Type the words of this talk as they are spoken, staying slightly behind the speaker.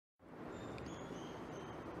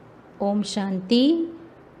ஓம் சாந்தி.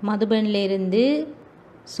 மதுபனிலிருந்து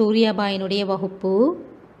சூர்யாபாயினுடைய வகுப்பு.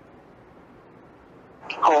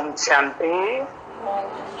 ஓம் சாந்தி.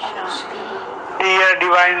 Dear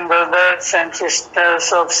divine brothers and sisters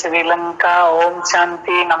of Sri Lanka, Om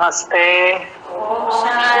Shanti, Namaste. Om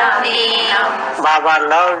Shanti. Baba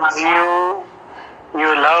loves you.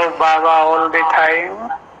 You love Baba all the time.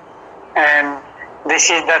 And this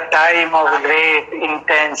is the time of great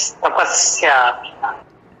intense tapasya.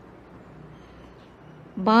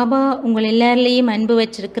 Baba உங்கள் எல்லாரிலையும் அன்பு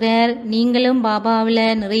வச்சிருக்கிறார். நீங்களும் பாபாவில்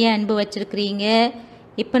நிறைய அன்பு வச்சிருக்கிறீங்க.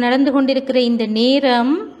 இப்போ நடந்து கொண்டிருக்கிற இந்த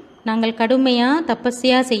நேரம் நாங்கள் கடுமையாக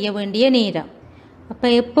தபஸ்யாக செய்ய வேண்டிய நேரம். அப்போ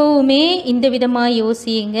எப்போவுமே இந்த விதமாக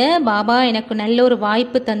யோசியுங்க, பாபா எனக்கு நல்ல ஒரு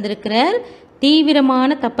வாய்ப்பு தந்திருக்கிறார்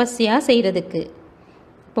தீவிரமான தபஸ்யாக செய்கிறதுக்கு.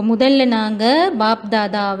 இப்போ முதல்ல நாங்கள்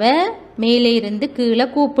பாப்தாதாவை மேலே இருந்து கீழே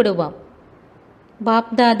கூப்பிடுவோம்.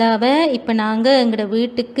 பாப்தாதாவை இப்போ நாங்கள் எங்களோட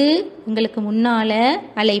வீட்டுக்கு எங்களுக்கு முன்னால்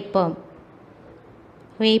அழைப்போம்.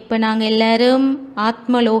 இப்போ நாங்கள் எல்லாரும்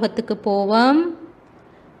ஆத்மலோகத்துக்கு போவோம்.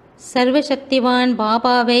 சர்வசக்திவான்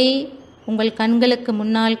பாபாவை உங்கள் கண்களுக்கு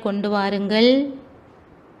முன்னால் கொண்டு வாருங்கள்.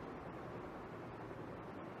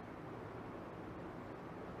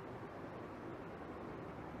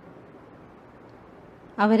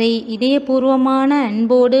 அவரை இதயபூர்வமான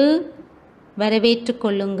அன்போடு வரவேற்று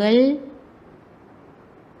கொள்ளுங்கள்.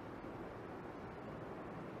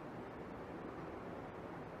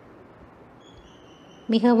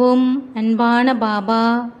 மிகவும் அன்பான பாபா,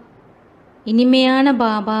 இனிமையான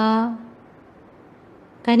பாபா,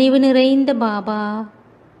 கனிவு நிறைந்த பாபா,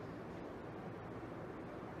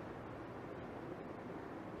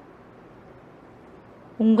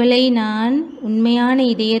 உங்களை நான் உண்மையான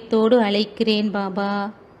இதயத்தோடு அழைக்கிறேன் பாபா.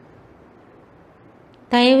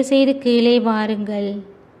 தயவு செய்து கீழே வாருங்கள்.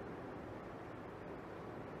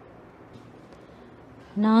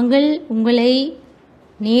 நாங்கள் உங்களை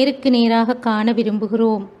நேருக்கு நேராக காண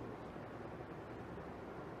விரும்புகிறோம்.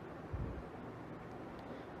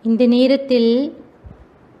 இந்த நேரத்தில்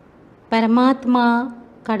பரமாத்மா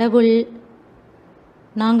கடவுள்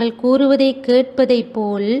நாங்கள் கூறுவதை கேட்பதைப்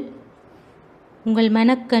போல் உங்கள்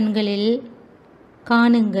மனக்கண்களில்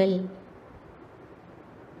காணுங்கள்.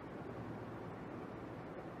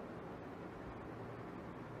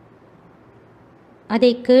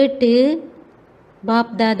 அதை கேட்டு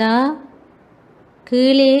பாப்தாதா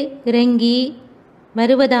கீழே இறங்கி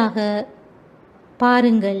வருவதாக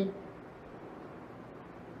பாருங்கள்.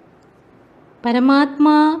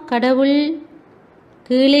 பரமாத்மா கடவுள்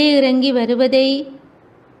கீழே இறங்கி வருவதை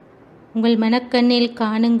உங்கள் மனக்கண்ணில்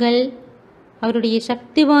காணுங்கள். அவருடைய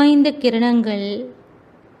சக்தி வாய்ந்த கிரணங்கள்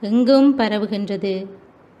எங்கும் பரவுகின்றது.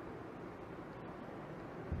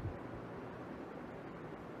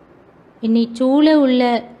 என்னை சூழ உள்ள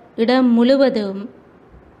இடம் முழுவதும்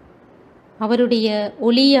அவருடைய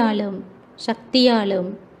ஒளியாலும் சக்தியாலும்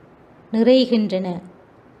நிறைகின்றன.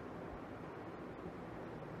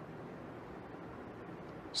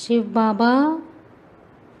 சிவ் பாபா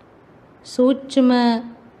சூட்சும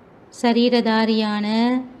சரீரதாரியான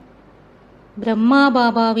பிரம்மா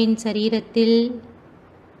பாபாவின் சரீரத்தில்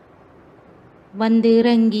வந்து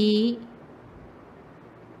இறங்கி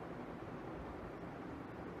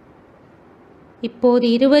இப்போது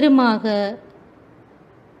இருவருமாக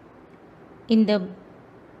இந்த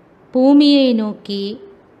பூமியை நோக்கி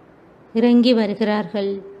இறங்கி வருகிறார்கள்.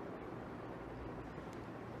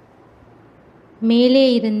 மேலே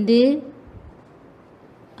இருந்து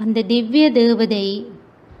அந்த திவ்ய தேவதை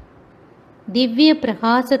திவ்ய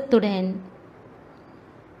பிரகாசத்துடன்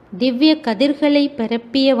திவ்ய கதிர்களை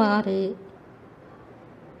பரப்பியவாறு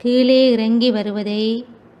கீழே இறங்கி வருவதை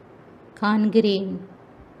காண்கிறேன்.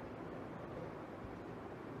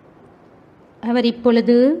 அவர்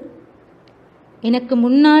இப்பொழுது எனக்கு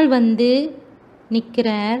முன்னால் வந்து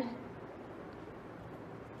நிற்கிறார்.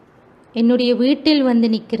 என்னுடைய வீட்டில் வந்து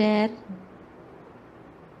நிற்கிறார்.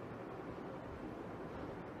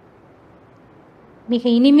 மிக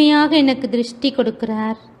இனிமையாக எனக்கு திருஷ்டி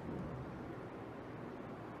கொடுக்கிறார்.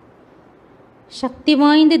 சக்தி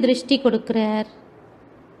வாய்ந்த திருஷ்டி கொடுக்கிறார்.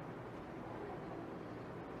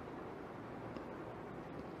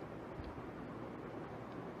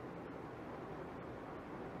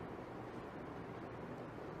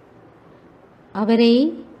 அவரை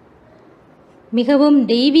மிகவும்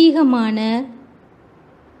தெய்வீகமான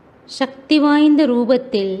சக்தி வாய்ந்த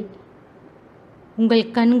ரூபத்தில் உங்கள்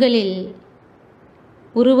கண்களில்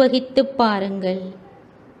உருவகித்து பாருங்கள்.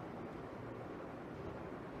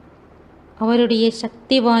 அவருடைய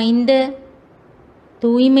சக்தி வாய்ந்த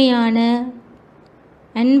தூய்மையான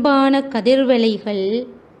அன்பான கதிர்வலைகள்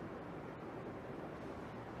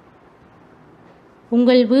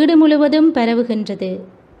உங்கள் வீடு முழுவதும் பரவுகின்றது.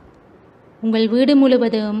 உங்கள் வீடு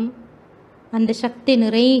முழுவதும் அந்த சக்தி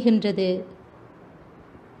நிறைகின்றது.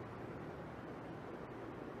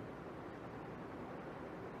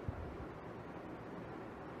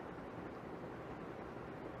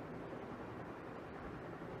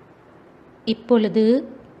 இப்பொழுது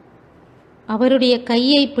அவருடைய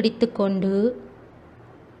கையை பிடித்துக்கொண்டு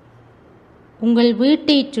உங்கள்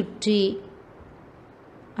வீட்டைச் சுற்றி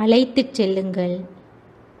அழைத்துச் செல்லுங்கள்.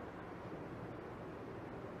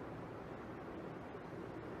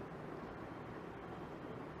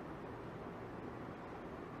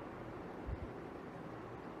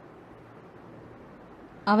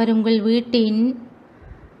 அவர் உங்கள் வீட்டின்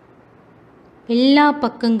எல்லா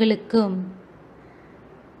பக்கங்களுக்கும்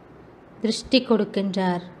திருஷ்டி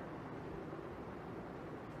கொடுக்கின்றார்.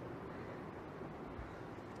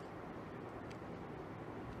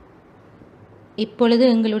 இப்பொழுது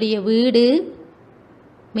எங்களுடைய வீடு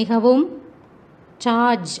மிகவும்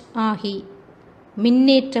சார்ஜ் ஆகி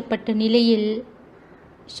மின்னேற்றப்பட்ட நிலையில்,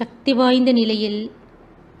 சக்தி வாய்ந்த நிலையில்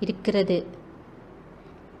இருக்கிறது.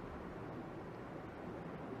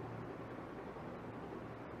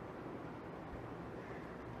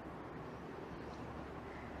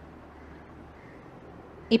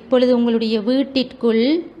 இப்பொழுது உங்களுடைய வீட்டிற்குள்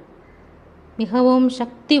மிகவும்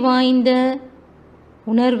சக்தி வாய்ந்த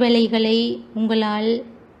உணர்வலைகளை உங்களால்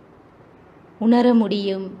உணர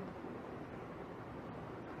முடியும்.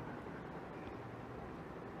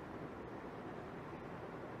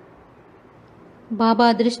 பாபா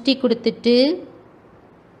திருஷ்டி கொடுத்துட்டு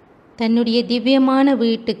தன்னுடைய திவ்யமான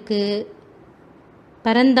வீட்டுக்கு,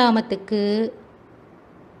 பரந்தாமத்துக்கு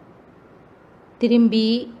திரும்பி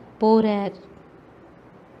போறார்.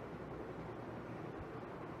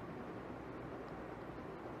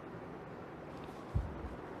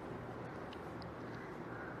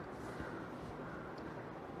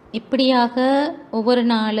 இப்படியாக ஒவ்வொரு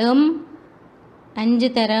நாளும் 5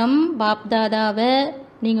 தரம் பாப்தாதாவை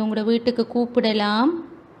நீங்கள் உங்களோட வீட்டுக்கு கூப்பிடலாம்.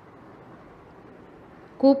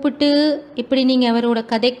 கூப்பிட்டு இப்படி நீங்கள் அவரோட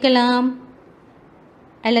கதைக்கலாம்,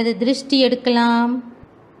 அல்லது திருஷ்டி எடுக்கலாம்,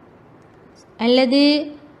 அல்லது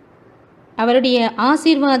அவருடைய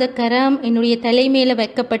ஆசீர்வாத கரம் என்னுடைய தலைமையில்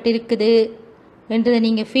வைக்கப்பட்டிருக்குது என்றதை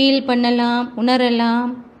நீங்கள் ஃபீல் பண்ணலாம்,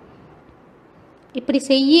 உணரலாம். இப்படி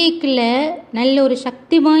செய்யக்குள்ள நல்ல ஒரு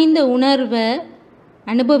சக்தி வாய்ந்த உணர்வை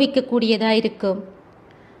அனுபவிக்கக்கூடியதாக இருக்கும்.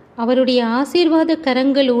 அவருடைய ஆசீர்வாத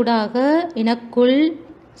கரங்களூடாக எனக்குள்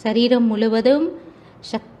சரீரம் முழுவதும்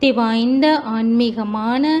சக்தி வாய்ந்த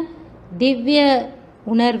ஆன்மீகமான திவ்ய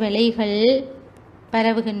உணர்வலைகள்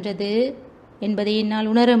பரவுகின்றது என்பதை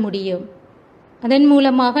என்னால் உணர முடியும். அதன்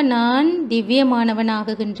மூலமாக நான்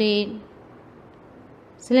திவ்யமானவனாகுகின்றேன்.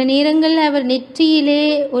 சில நேரங்களில் அவர் நெற்றியிலே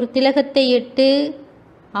ஒரு திலகத்தை இட்டு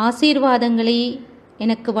ஆசீர்வாதங்களை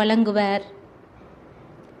எனக்கு வழங்குவார்.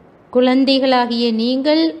 குழந்தைகளாகிய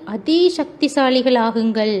நீங்கள்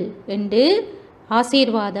அதிசக்திசாலிகளாகுங்கள் என்று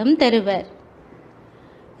ஆசீர்வாதம் தருவர்.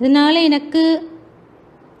 இதனால் எனக்கு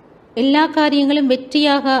எல்லா காரியங்களும்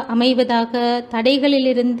வெற்றியாக அமைவதாக,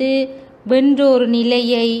 தடைகளிலிருந்து வென்ற ஒரு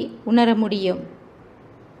நிலையை உணர முடியும்.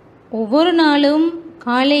 ஒவ்வொரு நாளும்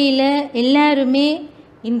காலையில் எல்லாருமே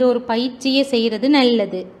இந்த ஒரு பயிற்சியை செய்கிறது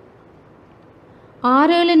நல்லது.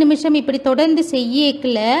 6-7 நிமிஷம் இப்படி தொடர்ந்து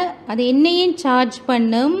செய்யக்கல அது என்னையும் சார்ஜ்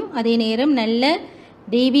பண்ணும். அதே நேரம் நல்ல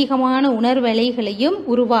தெய்வீகமான உணர்வலைகளையும்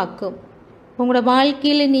உருவாக்கும். உங்களோட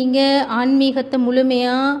வாழ்க்கையில் நீங்கள் ஆன்மீகத்தை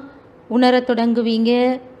முழுமையாக உணர தொடங்குவீங்க.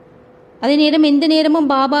 அதே நேரம் எந்த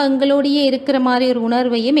நேரமும் பாபா எங்களோடையே இருக்கிற மாதிரி ஒரு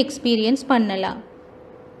உணர்வையும் எக்ஸ்பீரியன்ஸ் பண்ணலாம்.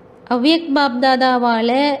 அவ்யக்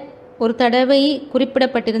பாப்தாதாவால் ஒரு தடவை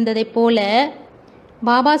குறிப்பிடப்பட்டிருந்ததை போல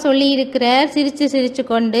பாபா சொல்லியிருக்கிறார், சிரித்து சிரித்து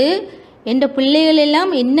கொண்டு, என்ற பிள்ளைகள்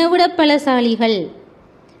எல்லாம் என்னை விட பலசாலிகள்.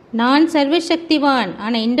 நான் சர்வசக்திவான்,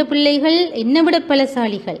 ஆனால் என்ற பிள்ளைகள் என்னை விட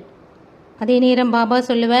பலசாலிகள். அதே நேரம் பாபா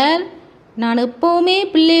சொல்லுவார், நான் எப்போவுமே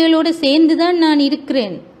பிள்ளைகளோடு சேர்ந்து தான் நான்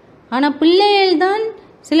இருக்கிறேன், ஆனால் பிள்ளைகள் தான்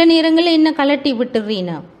சில நேரங்களில் என்ன கலட்டி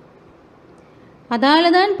விட்டுறீனா. அதால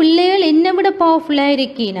தான் பிள்ளைகள் என்னை விட பவர்ஃபுல்லாக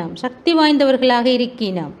இருக்கீனாம், சக்தி வாய்ந்தவர்களாக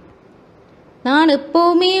இருக்கீனாம். நான்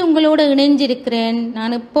எப்போவுமே உங்களோட இணைஞ்சிருக்கிறேன்,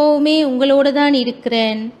 நான் எப்போவுமே உங்களோடு தான்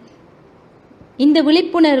இருக்கிறேன். இந்த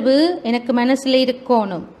விழிப்புணர்வு எனக்கு மனசில்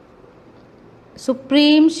இருக்கணும்.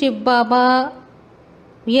 சுப்ரீம் சிவ் பாபா,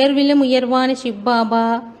 உயர்விலும் உயர்வான சிவ் பாபா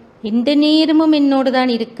எந்த நேரமும் என்னோடு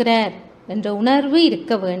தான் இருக்கிறார் என்ற உணர்வு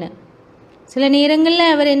இருக்க வேணும். சில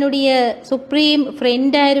நேரங்களில் அவர் என்னுடைய சுப்ரீம்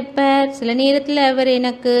ஃப்ரெண்டாக இருப்பார், சில நேரத்தில் அவர்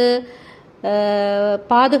எனக்கு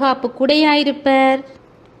பாதுகாப்பு கூடையாக இருப்பார்.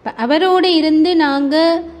 அவரோடு இருந்து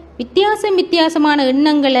நாங்கள் வித்தியாசமான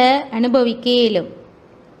எண்ணங்களை அனுபவிக்க இயலும்.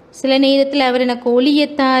 சில நேரத்தில் அவர் எனக்கு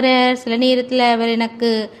ஒளியத்தாரார், சில நேரத்தில் அவர் எனக்கு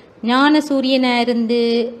ஞான சூரியனாக இருந்து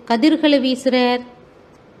கதிர்களை வீசுகிறார்.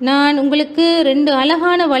 நான் உங்களுக்கு 2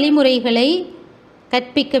 அழகான வழிமுறைகளை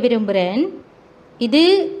கற்பிக்க விரும்புகிறேன். இது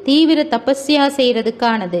தீவிர தபஸ்யா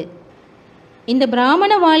செய்கிறதுக்கானது. இந்த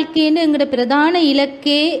பிராமண வாழ்க்கைன்னு எங்களோட பிரதான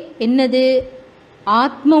இலக்கே என்னது?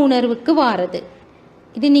 ஆத்ம உணர்வுக்கு வாரது.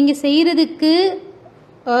 இது நீங்கள் செய்கிறதுக்கு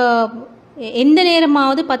எந்த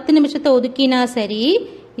நேரமாவது 10 நிமிஷத்தை ஒதுக்கினா சரி.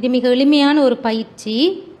 இது மிக எளிமையான ஒரு பயிற்சி.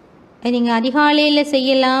 நீங்கள் அதிகாலையில்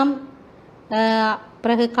செய்யலாம்,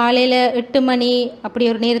 பிறகு காலையில் 8 மணி அப்படி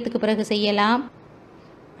ஒரு நேரத்துக்கு பிறகு செய்யலாம்.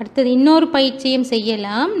 அடுத்தது இன்னொரு பயிற்சியும்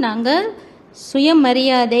செய்யலாம். நாங்கள்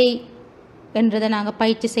சுயமரியாதை என்றதை நாங்கள்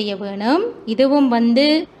பயிற்சி செய்ய வேணும். இதுவும்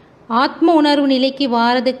ஆத்ம உணர்வு நிலைக்கு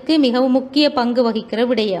வாரதுக்கு மிகவும் முக்கிய பங்கு வகிக்கிற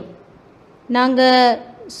விடயம். நாங்கள்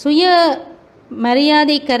சுய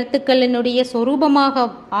மரியாதை கருத்துக்களினுடைய சொரூபமாக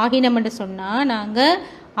ஆகினோம் என்று சொன்னால் நாங்கள்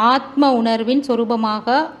ஆத்ம உணர்வின்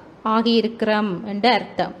சொரூபமாக ஆகியிருக்கிறோம் என்ற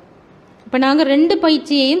அர்த்தம். இப்போ நாங்கள் 2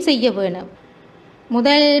 பயிற்சியையும் செய்ய வேணும்.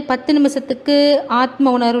 முதல் 10 நிமிஷத்துக்கு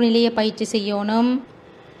ஆத்ம உணர்வு நிலையை பயிற்சி செய்யணும்.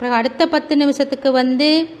 அப்புறம் அடுத்த 10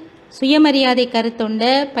 நிமிஷத்துக்கு சுயமரியாதை கருத்தொண்ட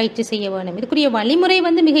பயிற்சி செய்ய வேணும். இதுக்குரிய வழிமுறை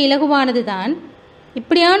மிக இலகுவானது தான்.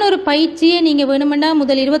 இப்படியான ஒரு பயிற்சியை நீங்கள் வேணுமெண்டா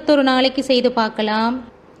முதல் 21 நாளைக்கு செய்து பார்க்கலாம்.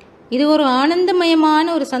 இது ஒரு ஆனந்தமயமான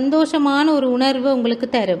ஒரு சந்தோஷமான ஒரு உணர்வு உங்களுக்கு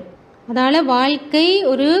தரும். அதால் வாழ்க்கை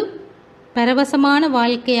ஒரு பரவசமான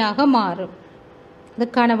வாழ்க்கையாக மாறும்.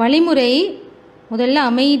 அதுக்கான வழிமுறை, முதல்ல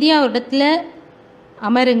அமைதியாக ஒரு இடத்துல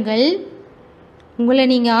அமருங்கள். உங்களை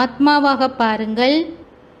நீங்கள் ஆத்மாவாக பாருங்கள்.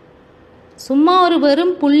 சும்மா ஒரு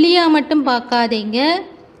வெறும் புள்ளியாக மட்டும் பார்க்காதீங்க,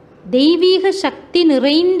 தெய்வீக சக்தி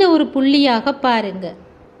நிறைந்த ஒரு புள்ளியாக பாருங்க.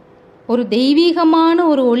 ஒரு தெய்வீகமான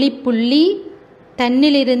ஒரு ஒளிப்புள்ளி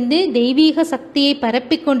தன்னிலிருந்து தெய்வீக சக்தியை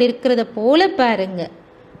பரப்பிக் கொண்டிருக்கிறத போல பாருங்க.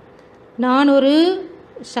 நான் ஒரு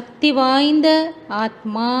சக்தி வாய்ந்த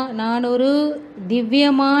ஆத்மா, நான் ஒரு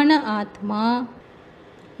திவ்யமான ஆத்மா.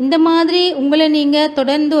 இந்த மாதிரி உங்களை நீங்கள்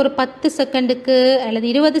தொடர்ந்து ஒரு 10 செகண்டுக்கு அல்லது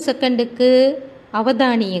 20 செகண்டுக்கு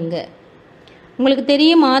அவதானியுங்க. உங்களுக்கு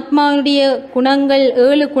தெரியும், ஆத்மாவுடைய குணங்கள்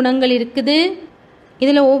 7 குணங்கள் இருக்குது.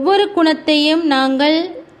 இதில் ஒவ்வொரு குணத்தையும் நாங்கள்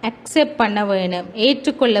அக்செப்ட் பண்ண வேணும்,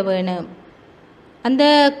 ஏற்றுக்கொள்ள வேணும். அந்த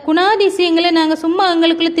குணாதிசயங்களை நாங்கள் சும்மா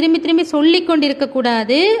எங்களுக்குள்ளே திரும்பி திரும்பி சொல்லி கொண்டு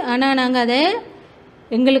இருக்கக்கூடாது. ஆனால் நாங்கள் அதை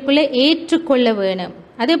எங்களுக்குள்ளே ஏற்றுக்கொள்ள வேணும்.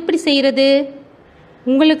 அது எப்படி செய்கிறது?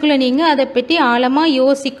 உங்களுக்குள்ளே நீங்கள் அதை பற்றி ஆழமாக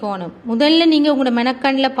யோசிக்கணும். முதல்ல நீங்கள் உங்களோட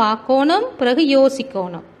மனக்கண்ணில் பார்க்கணும், பிறகு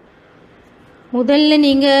யோசிக்கணும். முதல்ல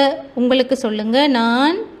நீங்கள் உங்களுக்கு சொல்லுங்கள்,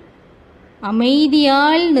 நான்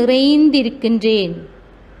அமைதியால் நிறைந்திருக்கின்றேன்.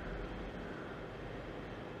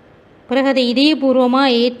 பிறகு அதை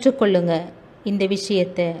இதயபூர்வமாக ஏற்றுக்கொள்ளுங்க. இந்த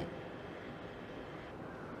விஷயத்தை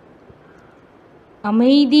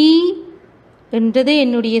அமைதி என்றது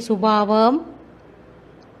என்னுடைய சுபாவம்,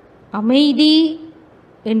 அமைதி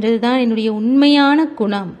என்றது தான் என்னுடைய உண்மையான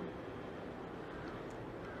குணம்.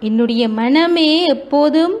 என்னுடைய மனமே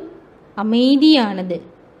எப்போதும் அமைதியானது.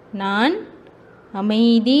 நான்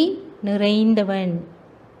அமைதி நிறைந்தவன்.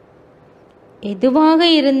 எதுவாக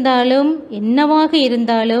இருந்தாலும் என்னவாக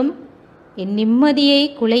இருந்தாலும் என் நிம்மதியை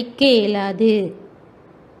குலைக்க இயலாது.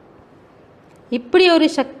 இப்படி ஒரு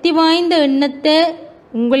சக்தி வாய்ந்த எண்ணத்தை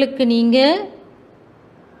உங்களுக்கு நீங்கள்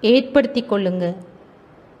ஏற்படுத்தி கொள்ளுங்க.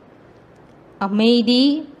 அமைதி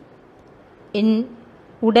என்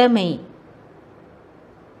உடைமை.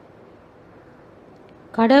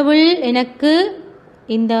 கடவுள் எனக்கு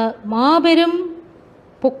இந்த மாபெரும்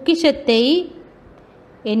பொக்கிஷத்தை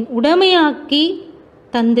என் உடைமையாக்கி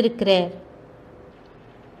தந்திருக்கிறார்.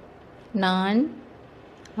 நான்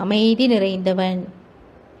அமைதி நிறைந்தவன்.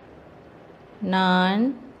 நான்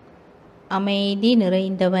அமைதி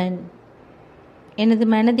நிறைந்தவன். எனது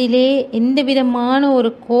மனதிலே எந்த விதமான ஒரு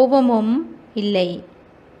கோபமும் இல்லை.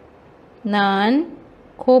 நான்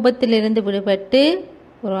கோபத்திலிருந்து விடுபட்டு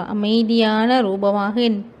ஒரு அமைதியான ரூபமாக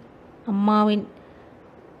என் அம்மாவின்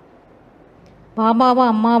பாபாவா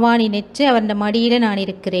அம்மாவா நினைச்சு அவருடைய மடியில் நான்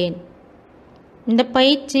இருக்கிறேன். இந்த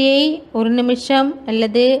பயிற்சியை 1 நிமிஷம்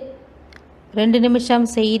அல்லது 2 நிமிஷம்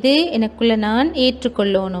செய்து எனக்குள்ள நான்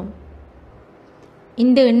ஏற்றுக்கொள்ளணும்.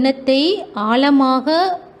 இந்த எண்ணத்தை ஆழமாக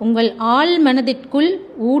உங்கள் ஆழ் மனதிற்குள்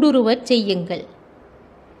ஊடுருவச் செய்யுங்கள்.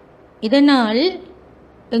 இதனால்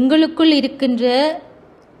எங்களுக்குள் இருக்கின்ற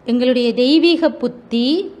எங்களுடைய தெய்வீக புத்தி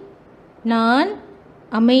நான்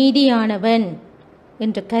அமைதியானவன்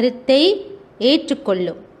என்ற கருத்தை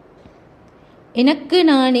ஏற்றுக்கொள்ளும். எனக்கு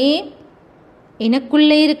நானே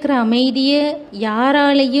எனக்குள்ளே இருக்கிற அமைதியை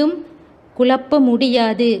யாராலையும் குழப்ப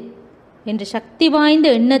முடியாது என்ற சக்தி வாய்ந்த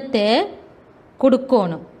எண்ணத்தை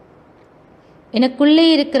கொடுக்கணும். எனக்குள்ளே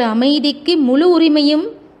இருக்கிற அமைதிக்கு முழு உரிமையும்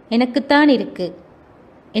எனக்குத்தான் இருக்குது.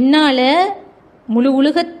 என்னால்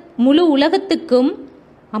முழு உலகத்துக்கும்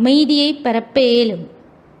அமைதியை பரப்ப இயலும்.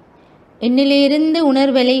 என்னிலிருந்து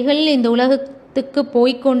உணர்வலைகள் இந்த உலகத்துக்கு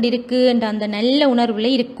போய்கொண்டிருக்கு என்ற அந்த நல்ல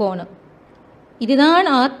உணர்வில் இருக்கணும். இதுதான்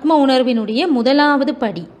ஆத்ம உணர்வினுடைய முதலாவது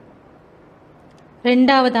படி.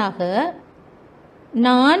 ரெண்டாவதாக,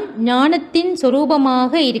 நான் ஞானத்தின்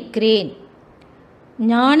சொரூபமாக இருக்கிறேன்.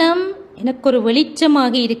 ஞானம் எனக்கு ஒரு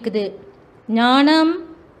வெளிச்சமாக இருக்குது. ஞானம்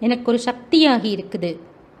எனக்கு ஒரு சக்தியாகி இருக்குது.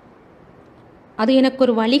 அது எனக்கு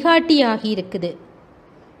ஒரு வழிகாட்டியாகி இருக்குது.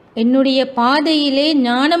 என்னுடைய பாதையிலே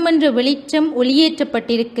ஞானம் என்ற வெளிச்சம்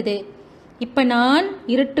ஒளியேற்றப்பட்டிருக்குது. இப்போ நான்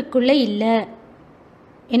இருட்டுக்குள்ளே இல்லை.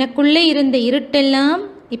 எனக்குள்ளே இருந்த இருட்டெல்லாம்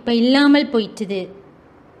இப்போ இல்லாமல் போயிட்டுது.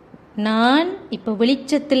 நான் இப்போ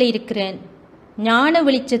வெளிச்சத்தில் இருக்கிறேன், ஞான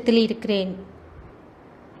வெளிச்சத்தில் இருக்கிறேன்.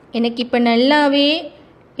 எனக்கு இப்போ நல்லாவே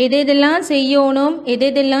எதெல்லாம் செய்யணும்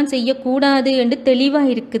எதெல்லாம் செய்யக்கூடாது என்று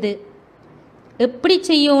தெளிவாக இருக்குது. எப்படி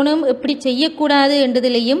செய்யணும் எப்படி செய்யக்கூடாது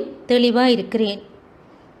என்றதிலையும் தெளிவாக இருக்கிறேன்.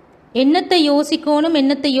 என்னத்தை யோசிக்கணும்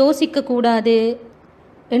என்னத்தை யோசிக்கக்கூடாது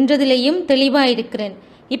என்றதிலையும் தெளிவாக இருக்கிறேன்.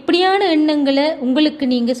 இப்படியான எண்ணங்களை உங்களுக்கு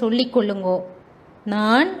நீங்கள் சொல்லிக்கொள்ளுங்கோ.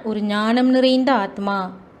 நான் ஒரு ஞானம் நிறைந்த ஆத்மா,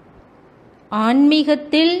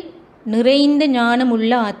 ஆன்மீகத்தில் நிறைந்த ஞானம்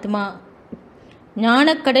உள்ள ஆத்மா.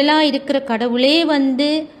 ஞானக்கடலாக இருக்கிற கடவுளே வந்து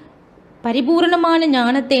பரிபூர்ணமான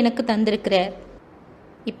ஞானத்தை எனக்கு தந்திருக்கிறார்.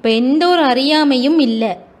 இப்போ எந்த ஒரு அறியாமையும்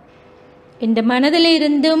இல்லை. இந்த மனதில்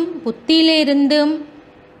இருந்தும் புத்தியில இருந்தும்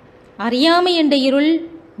அறியாமை என்ற இருள்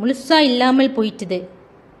முழுசாக இல்லாமல் போயிட்டுது.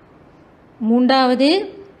 மூன்றாவது,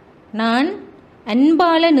 நான்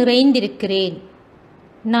அன்பால் நிறைந்திருக்கிறேன்.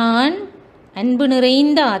 நான் அன்பு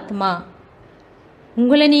நிறைந்த ஆத்மா.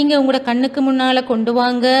 உங்களை நீங்கள் உங்களோட கண்ணுக்கு முன்னால் கொண்டு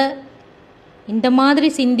வாங்க, இந்த மாதிரி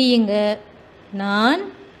சிந்தியுங்க. நான்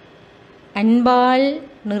அன்பால்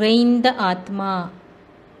நிறைந்த ஆத்மா.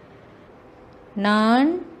 நான்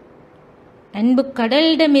அன்பு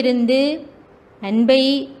கடலிடமிருந்து அன்பை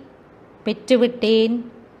பெற்றுவிட்டேன்.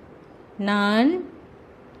 நான்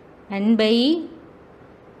அன்பை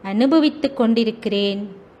அனுபவித்து கொண்டிருக்கிறேன்.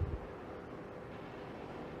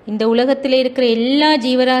 இந்த உலகத்தில் இருக்கிற எல்லா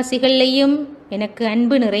ஜீவராசிகள்லையும் எனக்கு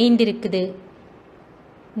அன்பு நிறைந்திருக்குது.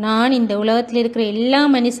 நான் இந்த உலகத்தில் இருக்கிற எல்லா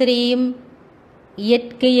மனுஷரையும்,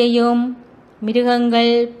 இயற்கையையும்,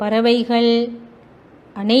 மிருகங்கள், பறவைகள்,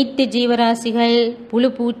 அனைத்து ஜீவராசிகள், புழு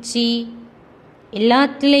பூச்சி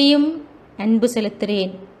எல்லாத்திலையும் அன்பு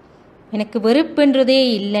செலுத்துகிறேன். எனக்கு வெறுப்புன்றதே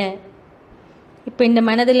இல்லை. இப்போ இந்த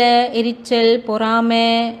மனதில் எரிச்சல் பொறாமை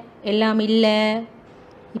எல்லாம் இல்லை.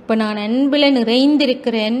 இப்போ நான் அன்பில்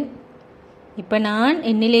நிறைந்திருக்கிறேன். இப்போ நான்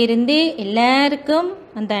என்னிலிருந்து எல்லாருக்கும்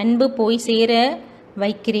அந்த அன்பு போய் சேர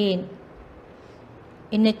வைக்கிறேன்.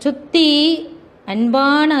 என்னை சுற்றி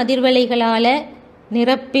அன்பான அதிர்வலைகளால்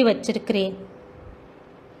நிரப்பி வச்சிருக்கிறேன்.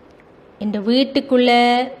 என் வீட்டுக்குள்ள,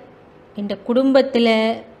 என் குடும்பத்தில்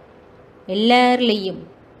எல்லார்லேயும்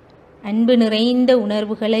அன்பு நிறைந்த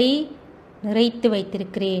உணர்வுகளை நிறைத்து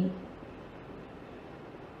வைத்திருக்கிறேன்.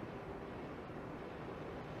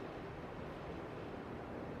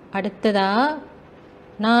 அடுத்ததா,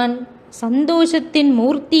 நான் சந்தோஷத்தின்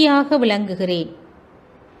மூர்த்தியாக விளங்குகிறேன்.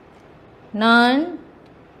 நான்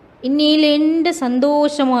இன்னிலேண்ட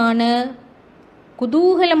சந்தோஷமான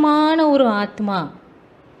குதூகலமான ஒரு ஆத்மா.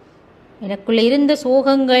 எனக்குள்ள இருந்த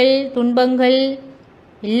சோகங்கள் துன்பங்கள்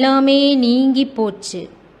எல்லாமே நீங்கி போச்சு.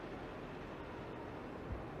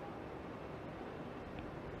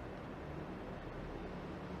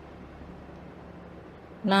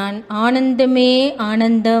 நான் ஆனந்தமே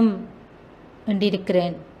ஆனந்தம்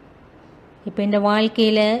என்றிருக்கிறேன். இப்போ இந்த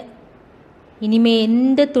வாழ்க்கையில் இனிமே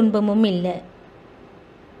எந்த துன்பமும் இல்லை.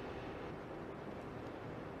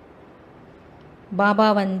 பாபா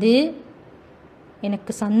வந்து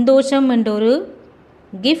எனக்கு சந்தோஷம் என்ற ஒரு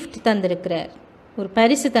கிஃப்ட் தந்திருக்கிறார், ஒரு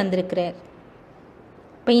பரிசு தந்திருக்கிறார்.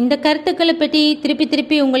 இப்போ இந்த கருத்துக்களை பற்றி திருப்பி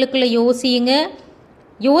திருப்பி உங்களுக்குள்ள யோசியுங்க.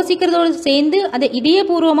 யோசிக்கிறதோடு சேர்ந்து அதை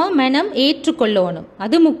இதயபூர்வமாக மனம் ஏற்றுக்கொள்ளணும்.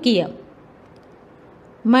 அது முக்கியம்.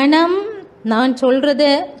 மனம் நான் சொல்கிறத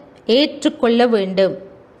ஏற்றுக்கொள்ள வேண்டும்.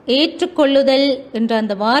 ஏற்றுக்கொள்ளுதல் என்ற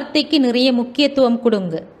அந்த வார்த்தைக்கு நிறைய முக்கியத்துவம்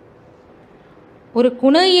கொடுங்க. ஒரு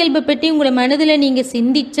குண இயல்பை பற்றி உங்களோட மனதில் நீங்கள்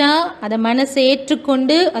சிந்திச்சா அதை மனசை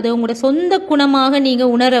ஏற்றுக்கொண்டு அதை உங்களோட சொந்த குணமாக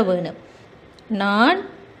நீங்கள் உணர வேணும். நான்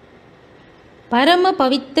பரம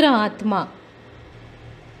பவித்திர ஆத்மா.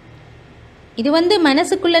 இது வந்து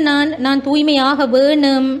மனசுக்குள்ள நான் தூய்மையாக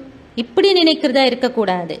வேணும் இப்படி நினைக்கிறதா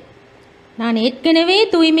இருக்கக்கூடாது. நான் ஏற்கனவே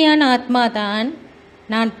தூய்மையான ஆத்மா தான்.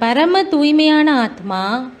 நான் பரம தூய்மையான ஆத்மா.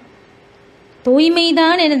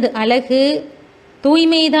 தூய்மைதான் எனது அழகு,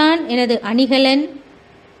 தூய்மைதான் எனது அணிகலன்,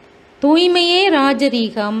 தூய்மையே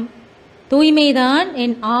ராஜரீகம், தூய்மைதான்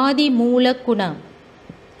என் ஆதி மூல குணம்.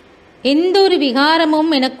 எந்த ஒரு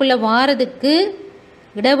விகாரமும் எனக்குள்ள வாரதுக்கு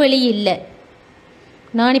இடைவெளி இல்லை.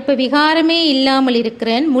 நான் இப்போ விகாரமே இல்லாமல்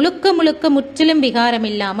இருக்கிறேன். முழுக்க முழுக்க முற்றிலும் விகாரம்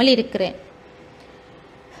இல்லாமல் இருக்கிறேன்.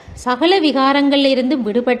 சகல விகாரங்களில் இருந்து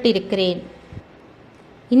விடுபட்டு இருக்கிறேன்.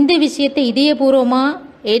 இந்த விஷயத்தை இதயபூர்வமாக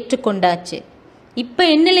ஏற்றுக்கொண்டாச்சு. இப்போ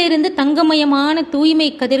என்னிலிருந்து தங்கமயமான தூய்மை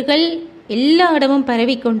கதிர்கள் எல்லா இடமும்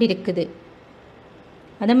பரவி கொண்டிருக்குது.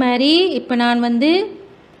 அது மாதிரி இப்போ நான்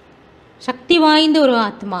சக்தி வாய்ந்த ஒரு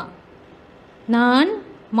ஆத்மா. நான்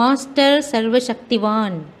மாஸ்டர் சர்வ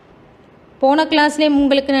சக்திவான். போன கிளாஸ்லேயும்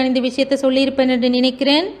உங்களுக்கு நான் இந்த விஷயத்தை சொல்லியிருப்பேன் என்று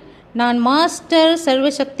நினைக்கிறேன். நான் மாஸ்டர்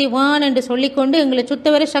சர்வசக்திவான் என்று சொல்லிக்கொண்டு எங்களை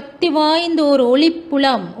சுத்தவரை சக்தி வாய்ந்த ஒரு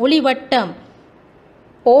ஒளிப்புலம், ஒளி வட்டம்,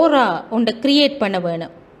 ஓரா ஒன்றை கிரியேட் பண்ண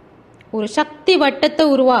வேணும். ஒரு சக்தி வட்டத்தை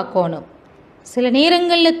உருவாக்கணும். சில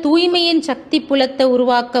நேரங்களில் தூய்மையின் சக்தி புலத்தை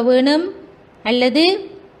உருவாக்க வேணும், அல்லது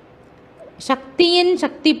சக்தியின்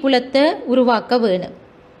சக்தி புலத்தை உருவாக்க வேணும்.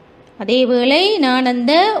 அதேவேளை நான்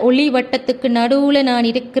அந்த ஒளி வட்டத்துக்கு நடுவில் நான்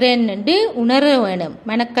இருக்கிறேன் என்று உணர வேணும்,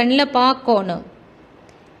 மனக்கண்ணில் பார்க்கணும்.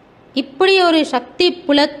 இப்படி ஒரு சக்தி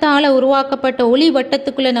புலத்தால் உருவாக்கப்பட்ட ஒளி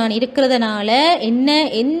வட்டத்துக்குள்ளே நான் இருக்கிறதுனால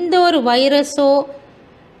எந்த ஒரு வைரஸோ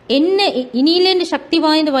இனியிலேருந்து சக்தி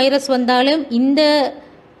வாய்ந்த வைரஸ் வந்தாலும் இந்த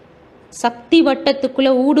சக்தி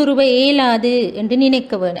வட்டத்துக்குள்ளே ஊடுருவ இயலாது என்று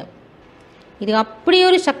நினைக்க வேணும். இது அப்படி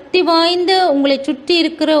ஒரு சக்தி வாய்ந்த உங்களை சுற்றி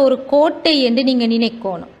இருக்கிற ஒரு கோட்டை என்று நீங்கள்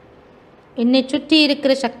நினைக்கணும். என்னை சுற்றி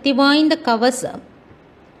இருக்கிற சக்தி வாய்ந்த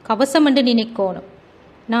கவசம் என்று நினைக்கணும்.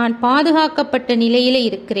 நான் பாதுகாக்கப்பட்ட நிலையில்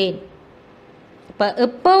இருக்கிறேன். இப்போ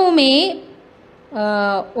எப்பவுமே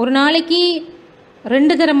ஒரு நாளைக்கு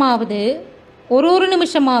 2 தரமாவது ஒரு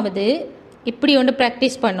நிமிஷமாவது இப்படி ஒன்று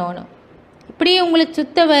ப்ராக்டிஸ் பண்ணணும். இப்படியே உங்களை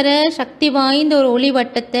சுத்த வர சக்தி வாய்ந்த ஒரு ஒளி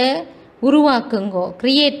வட்டத்தை உருவாக்குங்கோ,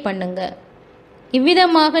 கிரியேட் பண்ணுங்க.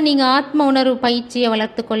 இவ்விதமாக நீங்கள் ஆத்ம உணர்வு பயிற்சியை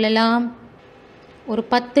வளர்த்து கொள்ளலாம். ஒரு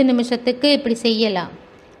 10 நிமிஷத்துக்கு இப்படி செய்யலாம்.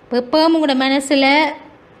 இப்போ எப்பவும் உங்களோட மனசில்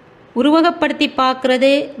உருவகப்படுத்தி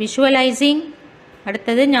பார்க்குறது விஷுவலைசிங்,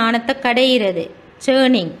 அடுத்தது ஞானத்தை கடையிறது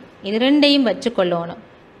சேர்னிங், இது 2ஐயும் வச்சுக்கொள்ளணும்.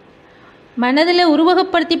 மனதில்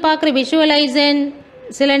உருவகப்படுத்தி பார்க்குற விஷுவலைசன்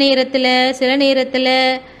சில நேரத்தில்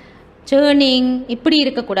சேர்னிங் இப்படி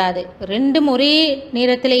இருக்கக்கூடாது. 2ம் ஒரே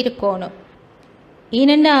நேரத்தில் இருக்கணும்.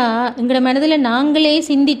 ஏனெண்டா எங்களோட மனதில் நாங்களே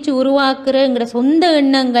சிந்தித்து உருவாக்குற எங்களோட சொந்த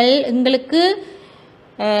எண்ணங்கள் எங்களுக்கு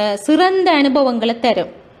சிறந்த அனுபவங்களை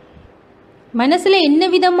தரும். மனசில் என்ன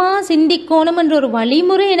விதமாக சிந்திக்கணும் என்ற ஒரு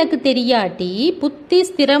வழிமுறை எனக்கு தெரியாட்டி புத்தி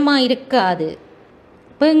ஸ்திரமாக இருக்காது.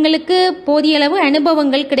 இப்போ எங்களுக்கு போதிய அளவு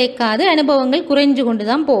அனுபவங்கள் கிடைக்காது, அனுபவங்கள் குறைஞ்சு கொண்டு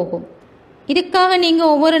தான் போகும். இதுக்காக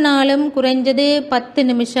நீங்கள் ஒவ்வொரு நாளும் குறைஞ்சது 10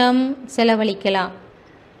 நிமிஷம் செலவழிக்கலாம்.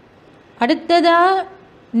 அடுத்ததாக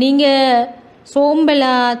நீங்கள்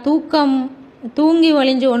சோம்பலா தூங்கி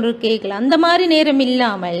வழிஞ்சு ஒன்று கேட்கலாம். அந்த மாதிரி நேரம்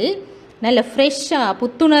இல்லாமல் நல்ல ஃப்ரெஷ்ஷாக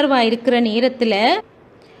புத்துணர்வாக இருக்கிற நேரத்தில்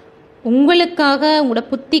உங்களுக்காக, உங்களோட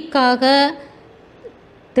புத்திக்காக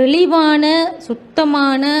தெளிவான,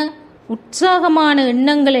 சுத்தமான, உற்சாகமான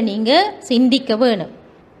எண்ணங்களை நீங்கள் சிந்திக்க வேணும்.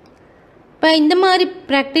 இப்போ இந்த மாதிரி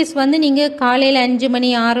ப்ராக்டிஸ் நீங்கள் காலையில் 5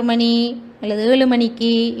 மணி 6 மணி அல்லது 7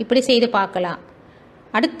 மணிக்கு இப்படி செய்து பார்க்கலாம்.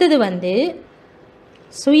 அடுத்தது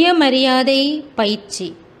சுயமரியாதை பயிற்சி.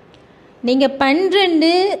 நீங்கள் 12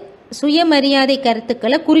 சுயமரியாதை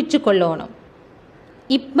கருத்துக்களை குறித்து கொள்ளணும்.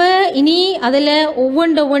 இப்போ இனி அதில்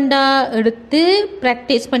ஒவ்வொன்றா எடுத்து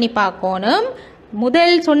ப்ராக்டிஸ் பண்ணி பார்க்கணும்.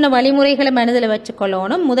 முதல் சொன்ன வழிமுறைகளை மனதில்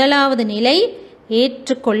வச்சுக்கொள்ளணும். முதலாவது நிலை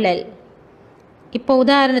ஏற்றுக்கொள்ளல். இப்போ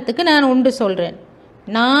உதாரணத்துக்கு நான் ஒன்று சொல்கிறேன்.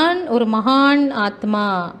 நான் ஒரு மகான் ஆத்மா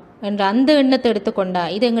என்ற அந்த எண்ணத்தை எடுத்துக்கொண்டா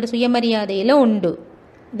இது எங்களோட சுயமரியாதையில் உண்டு.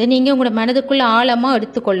 இதை நீங்கள் உங்களோட மனதுக்குள்ளே ஆழமாக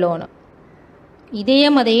எடுத்துக்கொள்ளணும்.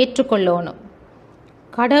 இதயம் அதை ஏற்றுக்கொள்ளணும்.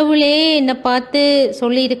 கடவுளே என்னை பார்த்து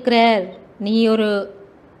சொல்லியிருக்கிறார், நீ ஒரு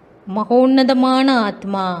மகோன்னதமான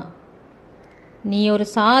ஆத்மா, நீ ஒரு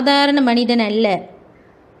சாதாரண மனிதன் அல்ல.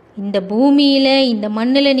 இந்த பூமியில், இந்த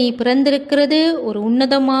மண்ணில் நீ பிறந்திருக்கிறது ஒரு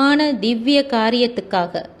உன்னதமான திவ்ய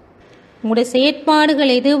காரியத்துக்காக. உங்களுடைய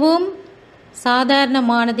செயற்பாடுகள் எதுவும்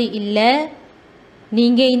சாதாரணமானது இல்லை.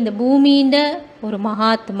 நீங்கள் இந்த பூமியின் ஒரு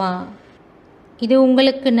மகாத்மா. இது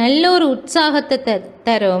உங்களுக்கு நல்ல ஒரு உற்சாகத்தை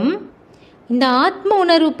தரும். இந்த ஆத்ம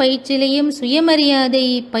உணர்வு பயிற்சியிலையும் சுயமரியாதை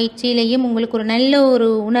பயிற்சியிலையும் உங்களுக்கு ஒரு நல்ல ஒரு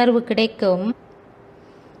உணர்வு கிடைக்கும்.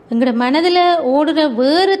 எங்களோட மனதில் ஓடுற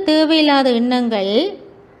வேறு தேவையில்லாத எண்ணங்கள்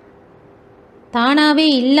தானாகவே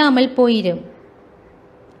இல்லாமல் போயிடும்.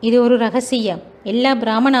 இது ஒரு ரகசியம். எல்லா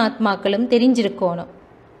பிராமண ஆத்மாக்களும் தெரிஞ்சிருக்கணும்.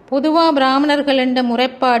 பொதுவாக பிராமணர்கள் என்ற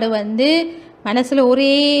முறைப்பாடு மனசில்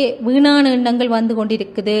ஒரே வீணான எண்ணங்கள் வந்து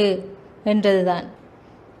கொண்டிருக்குது என்றது தான்.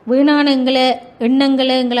 வீணான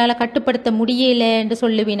எண்ணங்களை எங்களால் கட்டுப்படுத்த முடியலை என்று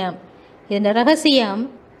சொல்லுவினோம். இதன் ரகசியம்,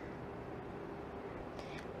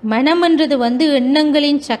 மனம்ன்றது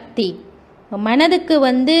எண்ணங்களின் சக்தி. மனதுக்கு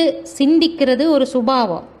சிந்திக்கிறது ஒரு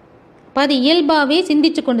சுபாவம். அப்போ அது இயல்பாகவே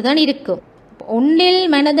சிந்திச்சு கொண்டு தான் இருக்கும். ஒன்றில்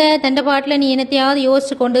மனதை தண்டை பாட்டில் நீ என்னத்தையாவது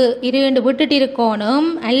யோசிச்சு கொண்டு இருந்து விட்டுட்டு இருக்கணும்,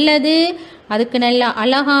 அல்லது அதுக்கு நல்ல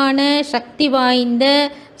அழகான சக்தி வாய்ந்த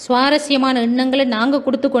சுவாரஸ்யமான எண்ணங்களை நாங்கள்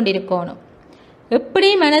கொடுத்து கொண்டிருக்கணும். எப்படி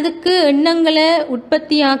மனதுக்கு எண்ணங்களை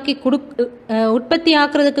உற்பத்தி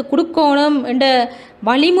ஆக்குறதுக்கு கொடுக்கணும் என்ற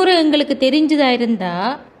வழிமுறை எங்களுக்கு தெரிஞ்சதாக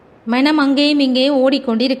இருந்தால் மனம் அங்கேயும் இங்கேயும்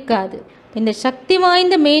ஓடிக்கொண்டு இருக்காது. இந்த சக்தி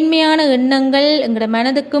வாய்ந்த மேன்மையான எண்ணங்கள் எங்களோட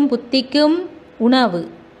மனதுக்கும் புத்திக்கும் உணவு.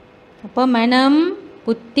 அப்போ மனம்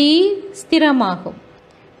புத்தி ஸ்திரமாகும்.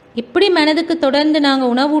 இப்படி மனதுக்கு தொடர்ந்து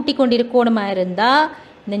நாங்கள் உணவூட்டி கொண்டிருக்கணுமா இருந்தால்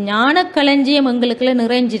இந்த ஞான களஞ்சியம் எங்களுக்குள்ள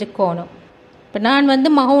நிறைஞ்சிருக்கணும். இப்போ நான்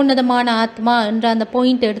மகோன்னதமான ஆத்மா என்ற அந்த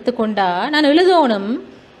பாயிண்ட் எடுத்துக்கொண்டா நான் எழுதணும்,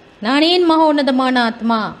 நான் ஏன் மகோன்னதமான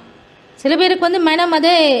ஆத்மா. சில பேருக்கு மனம்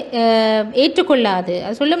அதை ஏற்றுக்கொள்ளாது.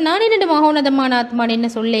 அது சொல்லும், நான் என்னோட மகோன்னதமான ஆத்மான்னு என்ன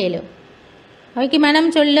சொல்ல இயலும். அவைக்கு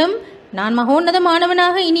மனம் சொல்லும், நான்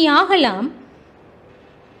மகோன்னதமானவனாக இனி ஆகலாம்,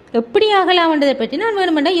 எப்படி ஆகலாம்ன்றதை பற்றி நான்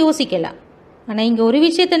வேணுமெண்டா யோசிக்கலாம். ஆனால் இங்கே ஒரு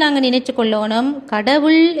விஷயத்தை நாங்கள் நினைச்சு கொள்ளணும்,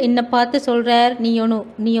 கடவுள் என்னை பார்த்து சொல்கிறார்,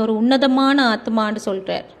 நீ ஒரு உன்னதமான ஆத்மான்னு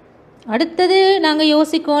சொல்கிறார். அடுத்தது நாங்கள்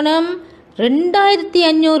யோசிக்கணும்,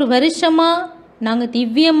 2500 வருஷமாக நாங்கள்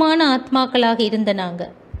திவ்யமான ஆத்மாக்களாக இருந்த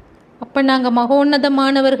நாங்கள், அப்போ நாங்கள்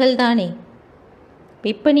மகோன்னதமானவர்கள் தானே.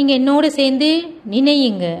 இப்போ நீங்கள் என்னோடு சேர்ந்து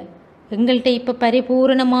நினையுங்க, எங்கள்கிட்ட இப்போ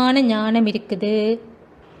பரிபூரணமான ஞானம் இருக்குது,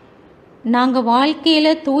 நாங்கள்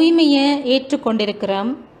வாழ்க்கையில் தூய்மையை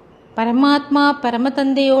ஏற்றுக்கொண்டிருக்கிறோம், பரமாத்மா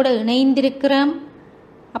பரமதந்தையோடு இணைந்திருக்கிறோம்.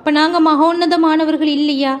 அப்போ நாங்கள் மகோன்னதமானவர்கள்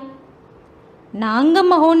இல்லையா? நாங்கள்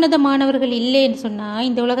மகோன்னதமானவர்கள் இல்லைன்னு சொன்னால்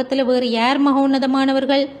இந்த உலகத்தில் வேறு யார்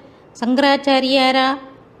மகோன்னதமானவர்கள்? சங்கராச்சாரியாரா,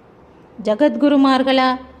 ஜகத்குருமார்களா?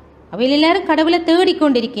 அவையில் எல்லாரும் கடவுளை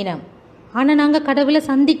தேடிக்கொண்டிருக்கிறோம். ஆனால் நாங்கள் கடவுளை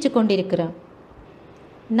சந்தித்து கொண்டிருக்கிறோம்.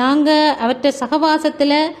 நாங்கள் அவற்றை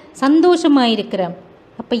சகவாசத்தில் சந்தோஷமாக இருக்கிறோம்.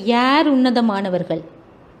 அப்போ யார் உன்னதமானவர்கள்?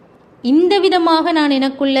 இந்த விதமாக நான்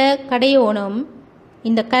எனக்குள்ள கடையோணும்.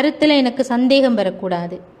 இந்த கருத்தில் எனக்கு சந்தேகம்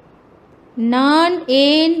வரக்கூடாது. நான்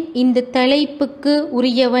ஏன் இந்த தலைப்புக்கு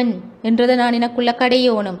உரியவன் என்றதை நான் எனக்குள்ள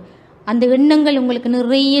கடையோணும். அந்த எண்ணங்கள் உங்களுக்கு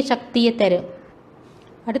நிறைய சக்தியை தரும்.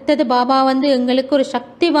 அடுத்தது பாபா எங்களுக்கு ஒரு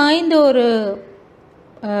சக்தி வாய்ந்த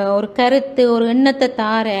ஒரு கருத்து, ஒரு எண்ணத்தை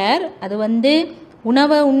தாரார். அது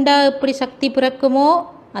உணவை உண்டா எப்படி சக்தி பிறக்குமோ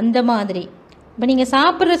அந்த மாதிரி. இப்போ நீங்கள்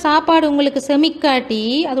சாப்பிட்ற சாப்பாடு உங்களுக்கு செமிக்காட்டி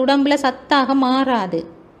அது உடம்புல சத்தாக மாறாது.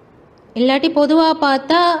 இல்லாட்டி பொதுவாக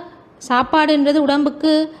பார்த்தா சாப்பாடுன்றது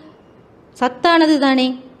உடம்புக்கு சத்தானது தானே.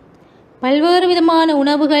 பல்வேறு விதமான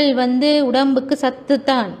உணவுகள் உடம்புக்கு சத்து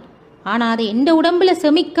தான். ஆனால் அது எந்த உடம்புல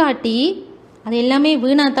செமிக்காட்டி அது எல்லாமே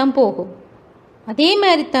வீணாக தான் போகும். அதே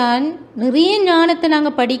மாதிரி தான் நிறைய ஞானத்தை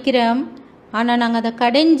நாங்கள் படிக்கிறோம். ஆனால் நாங்கள் அதை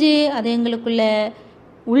கடைஞ்சு அதை எங்களுக்குள்ள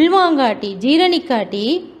உள்வாங்காட்டி ஜீரணிக்காட்டி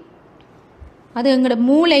அது எங்களோட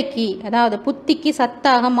மூளைக்கு, அதாவது புத்திக்கு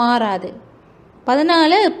சத்தாக மாறாது.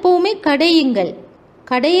 அதனால் எப்போவுமே கடையுங்கள்.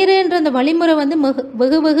 கடையிறன்ற அந்த வழிமுறை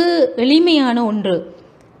வெகு வெகு எளிமையான ஒன்று.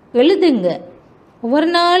 எழுதுங்க. ஒவ்வொரு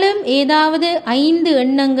நாளும் ஏதாவது 5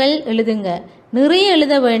 எண்ணங்கள் எழுதுங்க. நிறைய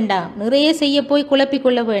எழுத வேண்டாம், நிறைய செய்ய போய்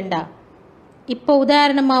குழப்பிக்கொள்ள வேண்டாம். இப்போ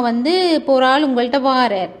உதாரணமாக இப்போ ஒரு ஆள் உங்கள்கிட்ட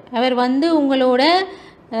வாரார். அவர் உங்களோட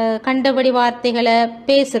கண்டபடி வார்த்தைகளை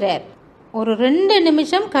பேசுகிறார். ஒரு 2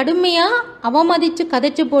 நிமிஷம் கடுமையாக அவமதித்து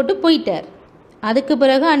கதைச்சு போட்டு போயிட்டார். அதுக்கு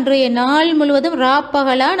பிறகு அன்றைய நாள் முழுவதும்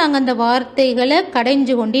ராப்பகலாக நாங்கள் அந்த வார்த்தைகளை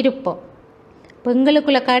கடைஞ்சு கொண்டிருப்போம். இப்போ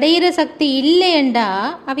எங்களுக்குள்ள கடையிற சக்தி இல்லையண்டா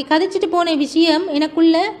அவை கதைச்சிட்டு போன விஷயம்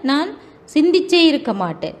எனக்குள்ள நான் சிந்திச்சே இருக்க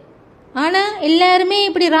மாட்டேன். ஆனால் எல்லாருமே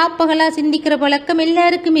இப்படி ராப்பகலாக சிந்திக்கிற பழக்கம்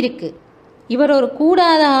எல்லாருக்கும் இருக்குது. இவர் ஒரு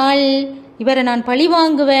கூடாத ஆள், இவரை நான் பழி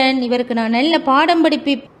வாங்குவேன், இவருக்கு நான் நல்ல பாடம்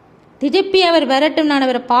படிப்பி, திருப்பி அவர் வரட்டும், நான்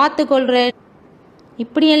அவரை பார்த்து கொள்கிறேன்,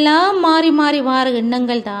 இப்படியெல்லாம் மாறி மாறி வார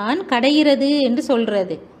எண்ணங்கள் தான் கடைகிறது என்று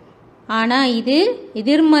சொல்கிறது. ஆனால் இது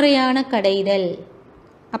எதிர்மறையான கடைதல்.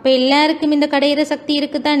 அப்போ எல்லாருக்கும் இந்த கடையிற சக்தி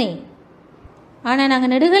இருக்குதானே. ஆனால்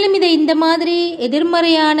நாங்கள் நெடுகளும் இதை இந்த மாதிரி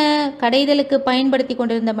எதிர்மறையான கடைதலுக்கு பயன்படுத்தி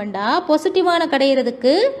கொண்டிருந்தோம்டா பாசிட்டிவான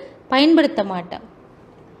கடையிறதுக்கு பயன்படுத்த மாட்டோம்.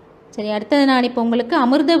 சரி, அடுத்தது நான் இப்போ உங்களுக்கு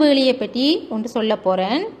அமிர்த வேலையை பற்றி ஒன்று சொல்ல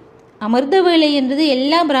போகிறேன். அமிர்த வேலை என்றது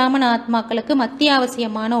எல்லா பிராமண ஆத்மாக்களுக்கும்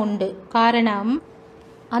அத்தியாவசியமான ஒன்று. காரணம்,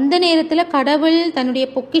 அந்த நேரத்தில் கடவுள் தன்னுடைய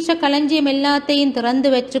பொக்கிஷ களஞ்சியம் எல்லாத்தையும்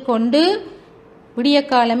திறந்து வச்சு கொண்டு விடிய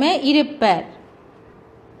காலமே இருப்பார்.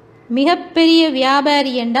 மிகப்பெரிய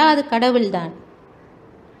வியாபாரி என்றால் அது கடவுள்தான்.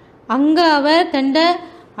 அங்கே அவர் தண்ட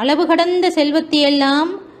அளவு கடந்த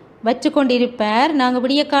செல்வத்தையெல்லாம் வச்சு கொண்டிருப்பார். நாங்கள்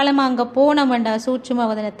விடிய காலமாக அங்கே போனோம்டா சூட்சும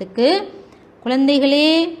வதனத்துக்கு. குழந்தைகளே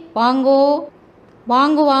வாங்கோ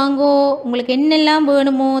வாங்கோ வாங்கோ, உங்களுக்கு என்னெல்லாம்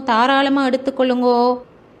வேணுமோ தாராளமாக எடுத்துக்கொள்ளுங்கோ,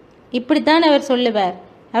 இப்படித்தான் அவர் சொல்லுவார்.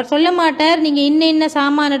 அவர் சொல்ல மாட்டார் நீங்கள் இன்ன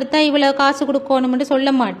சாமான் எடுத்தால் இவ்வளோ காசு கொடுக்கணும்னு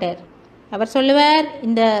சொல்ல மாட்டார். அவர் சொல்லுவார்,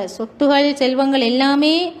 இந்த சொத்துகள் செல்வங்கள்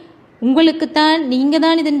எல்லாமே உங்களுக்குத்தான், நீங்கள்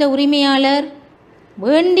தான் இதன் உரிமையாளர்,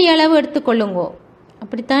 வேண்டிய அளவு எடுத்துக்கொள்ளுங்கோ,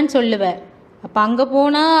 அப்படித்தான் சொல்லுவார். அப்போ அங்கே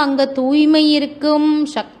போனால் அங்கே தூய்மை இருக்கும்,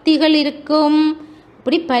 சக்திகள் இருக்கும்,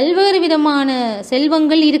 இப்படி பல்வேறு விதமான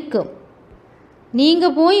செல்வங்கள் இருக்கும்.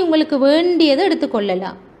 நீங்கள் போய் உங்களுக்கு வேண்டியதை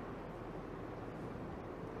எடுத்துக்கொள்ளலாம்.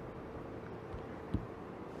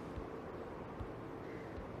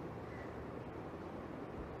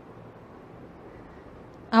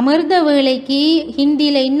 அமிர்த வேளைக்கு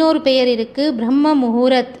ஹிந்தியில் இன்னொரு பெயர் இருக்குது, பிரம்ம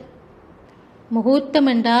முகூர்த். முகூர்த்தம்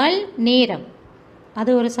என்றால் நேரம்,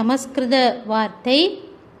 அது ஒரு சமஸ்கிருத வார்த்தை.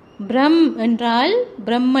 பிரம் என்றால்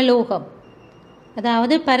பிரம்மலோகம்,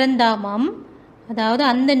 அதாவது பரந்தாமம். அதாவது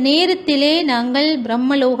அந்த நேரத்திலே நாங்கள்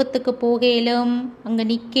பிரம்மலோகத்துக்கு போகலும், அங்கே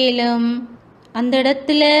நிற்கலும், அந்த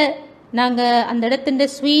இடத்துல நாங்கள் அந்த இடத்துல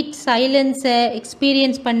ஸ்வீட் சைலன்ஸை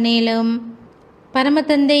எக்ஸ்பீரியன்ஸ் பண்ணலும்,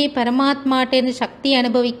 பரமதந்தை பரமாத்மாட்டேன்னு சக்தி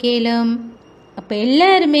அனுபவிக்கலும். அப்போ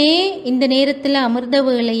எல்லாருமே இந்த நேரத்தில் அமிர்த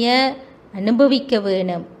வேளையை அனுபவிக்க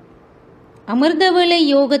வேணும். அமிர்த வேளை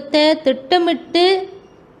யோகத்தை திட்டமிட்டு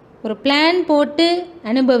ஒரு பிளான் போட்டு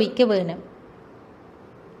அனுபவிக்க வேணும்.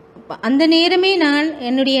 அந்த நேரமே நான்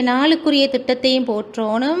என்னுடைய நாளுக்குரிய திட்டத்தையும்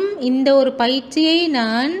போற்றோனும். இந்த ஒரு பயிற்சியை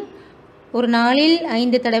நான் ஒரு நாளில்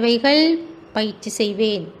 5 தடவைகள் பயிற்சி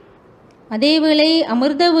செய்வேன். அதேவேளை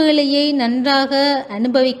அமிர்த வேளையை நன்றாக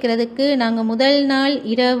அனுபவிக்கிறதுக்கு நாங்கள் முதல் நாள்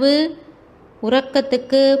இரவு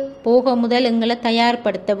உறக்கத்துக்கு போக முதல் எங்களை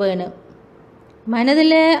தயார்படுத்த வேணும்.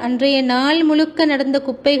 மனதில் அன்றைய நாள் முழுக்க நடந்த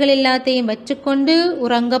குப்பைகள் எல்லாத்தையும் வச்சுக்கொண்டு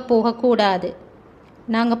உறங்க போகக்கூடாது.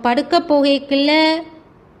 நாங்கள் படுக்க போகைக்குள்ள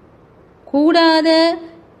கூடாத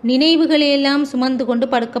நினைவுகளையெல்லாம் சுமந்து கொண்டு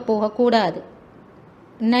படுக்க போகக்கூடாது.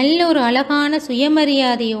 நல்ல ஒரு அழகான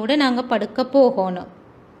சுயமரியாதையோடு நாங்கள் படுக்க போகணும்.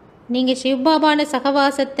 நீங்கள் சிவபாபான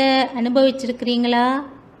சகவாசத்தை அனுபவிச்சிருக்கிறீங்களா?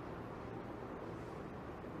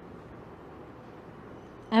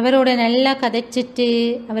 அவரோட நல்லா கதைச்சிட்டு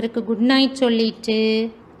அவருக்கு குட் நைட் சொல்லிட்டு,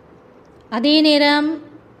 அதே நேரம்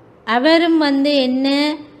அவரும் என்ன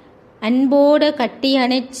அன்போடு கட்டி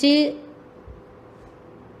அணைச்சு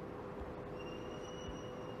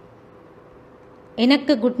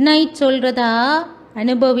எனக்கு குட் நைட் சொல்கிறதா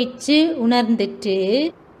அனுபவித்து உணர்ந்துட்டு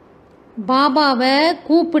பாபாவை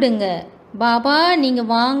கூப்பிடுங்க. பாபா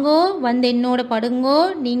நீங்கள் வாங்கோ, வந்து என்னோட படுங்கோ,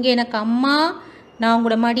 நீங்கள் எனக்கு அம்மா, நான்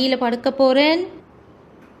உங்களோட மடியில் படுக்க போகிறேன்.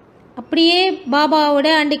 அப்படியே பாபாவோட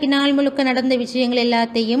அன்றைக்கு நாள் முழுக்க நடந்த விஷயங்கள்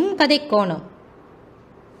எல்லாத்தையும் கதைக்கோணும்.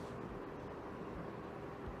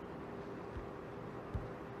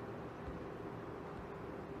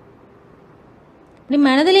 இப்படி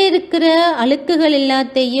மனதில் இருக்கிற அழுக்குகள்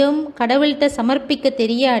எல்லாத்தையும் கடவுள்கிட்ட சமர்ப்பிக்க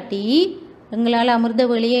தெரியாட்டி எங்களால் அமிர்த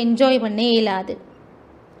வேளையை என்ஜாய் பண்ண இயலாது.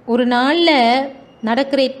 ஒரு நாளில்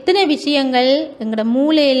நடக்கிற எத்தனை விஷயங்கள் எங்களோட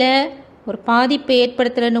மூளையில் ஒரு பாதிப்பை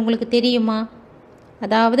ஏற்படுத்துகிறன்னு உங்களுக்கு தெரியுமா?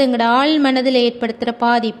 அதாவது எங்களோட ஆள் மனதில் ஏற்படுத்துகிற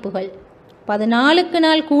பாதிப்புகள். இப்போ அது நாளுக்கு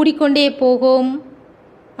நாள் கூடிக்கொண்டே போகும்.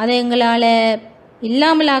 அதை எங்களால்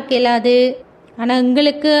இல்லாமல் ஆக்க இயலாது. ஆனால்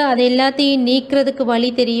எங்களுக்கு அதை எல்லாத்தையும் நீக்கிறதுக்கு வழி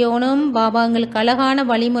தெரியணும். பாபா எங்களுக்கு அழகான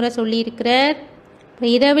வழிமுறை சொல்லியிருக்கிறார். இப்போ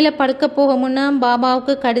இரவில் படுக்க போக முன்னா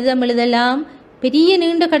பாபாவுக்கு கடிதம் எழுதலாம். பெரிய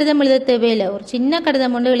நீண்ட கடிதம் எழுத தேவையில்லை, ஒரு சின்ன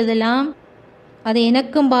கடிதம் ஒன்று எழுதலாம். அது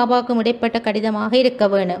எனக்கும் பாபாவுக்கும் இடைப்பட்ட கடிதமாக இருக்க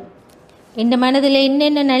வேணும். என் மனதில்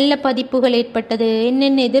என்னென்ன நல்ல பதிப்புகள் ஏற்பட்டது,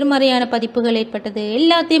 என்னென்ன எதிர்மறையான பதிப்புகள் ஏற்பட்டது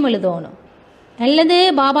எல்லாத்தையும் எழுதணும். அல்லது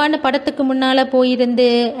பாபான படத்துக்கு முன்னால் போயிருந்து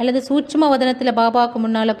அல்லது சூட்சும வதனத்தில் பாபாவுக்கு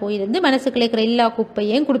முன்னால் போயிருந்து மனசுக்குள்ள இருக்கிற எல்லா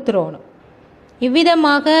குப்பையும் கொடுத்துடணும்.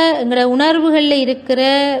 இவ்விதமாக எங்களோட உணர்வுகளில் இருக்கிற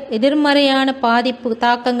எதிர்மறையான பாதிப்பு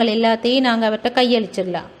தாக்கங்கள் எல்லாத்தையும் நாங்கள் அவர்கிட்ட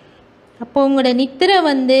கையளிச்சிடலாம். அப்போ உங்களோட நித்திரை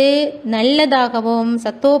நல்லதாகவும்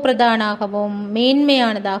சத்தோபிரதானாகவும்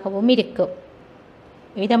மேன்மையானதாகவும் இருக்கும்.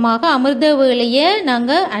 விதமாக அமிர்த வேளையை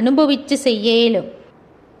நாங்கள் அனுபவித்து செய்ய இயலும்.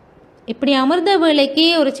 இப்படி அமிர்த வேளைக்கு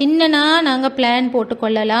ஒரு சின்னனா நாங்கள் பிளான்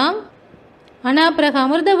போட்டுக்கொள்ளலாம். ஆனால் பிறகு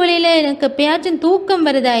அமிர்த வேளையில் எனக்கு எப்பயாச்சும் தூக்கம்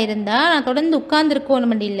வருதா இருந்தால் நான் தொடர்ந்து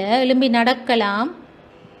உட்கார்ந்துருக்கணும் இல்லை, எழும்பி நடக்கலாம்.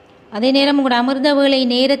 அதே நேரம் உங்களோட அமிர்த வேளை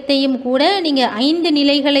நேரத்தையும் கூட நீங்கள் 5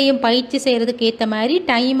 நிலைகளையும் பயிற்சி செய்கிறதுக்கு ஏற்ற மாதிரி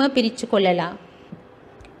டைமை பிரித்து கொள்ளலாம்.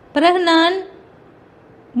 பிறகு நான்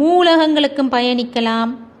மூலகங்களுக்கும்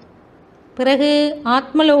பயணிக்கலாம். பிறகு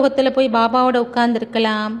ஆத்மலோகத்தில் போய் பாபாவோட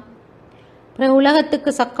உட்கார்ந்துருக்கலாம். பிறகு உலகத்துக்கு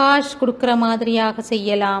சக்காஷ் கொடுக்குற மாதிரியாக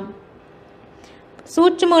செய்யலாம்.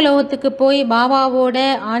 சூட்சும லோகத்துக்கு போய் பாபாவோட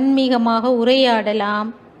ஆன்மீகமாக உரையாடலாம்.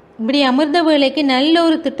 இப்படி அமிர்த வேலைக்கு நல்ல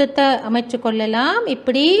ஒரு திட்டத்தை அமைச்சு கொள்ளலாம்.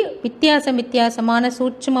 இப்படி வித்தியாசமான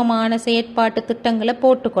சூட்சுமமான செயற்பாட்டு திட்டங்களை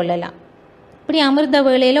போட்டு கொள்ளலாம். இப்படி அமிர்த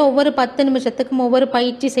வேலையில் ஒவ்வொரு 10 நிமிஷத்துக்கும் ஒவ்வொரு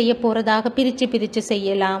பயிற்சி செய்ய போகிறதாக பிரித்து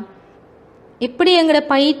செய்யலாம். இப்படி எங்களோட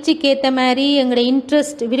பயிற்சிக்கு ஏற்ற மாதிரி எங்களோட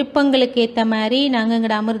இன்ட்ரெஸ்ட் விருப்பங்களுக்கு ஏற்ற மாதிரி நாங்கள்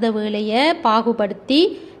எங்களோட அமிர்த வேலையை பாகுபடுத்தி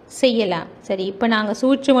செய்யலாம். சரி, இப்போ நாங்கள்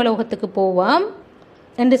சூட்சும லோகத்துக்கு போவோம்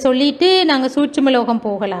என்று சொல்லிட்டு நாங்கள் சூட்சும லோகம்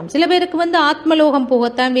போகலாம். சில பேருக்கு ஆத்மலோகம்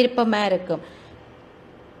போகத்தான் விருப்பமாக இருக்கும்.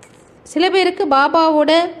 சில பேருக்கு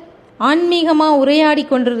பாபாவோட ஆன்மீகமாக உரையாடி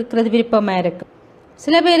கொண்டிருக்கிறது விருப்பமாக இருக்கும்.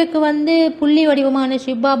 சில பேருக்கு புள்ளி வடிவமான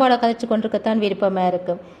சிவபாபாவோட கதைச்சு கொண்டிருக்கத்தான் விருப்பமாக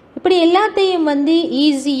இருக்கும். இப்படி எல்லாத்தையும்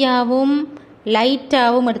ஈஸியாகவும்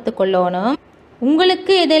லைட்டாகவும் எடுத்துக்கொள்ளணும்.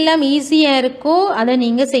 உங்களுக்கு எதெல்லாம் ஈஸியாக இருக்கோ அதை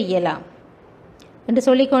நீங்கள் செய்யலாம் என்று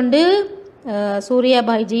சொல்லிக்கொண்டு சூர்யா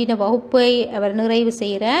பாய்ஜியின் வகுப்பை அவர் நிறைவு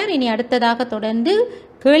செய்கிறார். இனி அடுத்ததாக தொடர்ந்து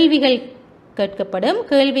கேள்விகள் கேட்கப்படும்.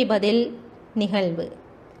 கேள்வி பதில் நிகழ்வு.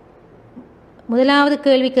 முதலாவது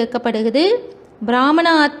கேள்வி கேட்கப்படுகிறது, பிராமண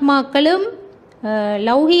ஆத்மாக்களும்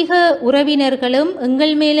லௌகீக உறவினர்களும்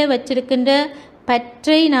எங்கள் மேலே வச்சிருக்கின்ற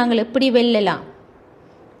பற்றை நாங்கள் எப்படி வெல்லலாம்?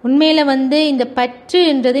 உண்மையில் இந்த பற்று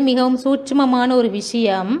என்றது மிகவும் சூட்சுமமான ஒரு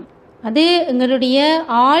விஷயம். அது எங்களுடைய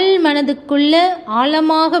ஆழ் மனதுக்குள்ள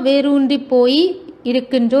ஆழமாக வேரூன்றி போய்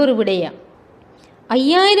இருக்கின்ற ஒரு விடயம்.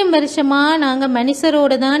 5000 வருஷமாக நாங்கள்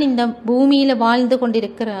மனுஷரோடு தான் இந்த பூமியில் வாழ்ந்து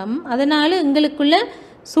கொண்டிருக்கிறோம். அதனால் எங்களுக்குள்ள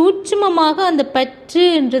சூட்சுமமாக அந்த பற்று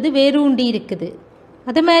என்றது வேரூன்றி இருக்குது.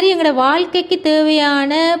 அது மாதிரி எங்களோட வாழ்க்கைக்கு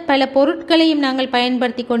தேவையான பல பொருட்களையும் நாங்கள்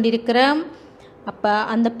பயன்படுத்தி கொண்டிருக்கிறோம். அப்போ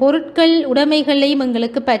அந்த பொருட்கள் உடைமைகளையும்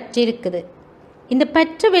எங்களுக்கு பற்று இருக்குது. இந்த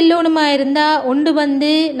பற்று வெல்லோணுமா இருந்தால் ஒன்று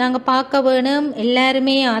நாங்கள் பார்க்க வேணும்,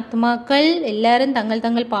 எல்லாருமே ஆத்மாக்கள், எல்லாரும் தங்கள்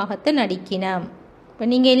தங்கள் பாகத்தை நடிக்கணும். இப்போ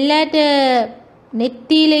நீங்கள் எல்லாட்ட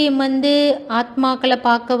நெத்தியிலையும் ஆத்மாக்களை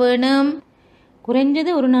பார்க்க வேணும்.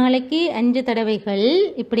 குறைஞ்சது ஒரு நாளைக்கு 5 தடவைகள்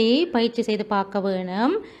இப்படி பயிற்சி செய்து பார்க்க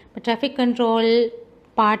வேணும். இப்போ டிராஃபிக் கண்ட்ரோல்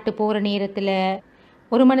பாட்டு போகிற நேரத்தில்,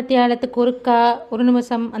 1 மணித்தியாலத்துக்கு ஒருக்கா 1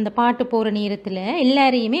 நிமிஷம் அந்த பாட்டு போகிற நேரத்தில்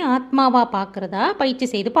எல்லாரையுமே ஆத்மாவாக பார்க்குறதா பயிற்சி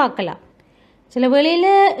செய்து பார்க்கலாம். சில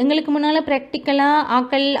வேளையில் எங்களுக்கு முன்னால் ப்ராக்டிக்கலாக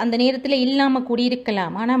ஆக்கள் அந்த நேரத்தில் இல்லாமல்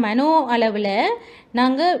கூடியிருக்கலாம். ஆனால் மனோ அளவில்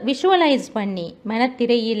நாங்கள் விஷுவலைஸ் பண்ணி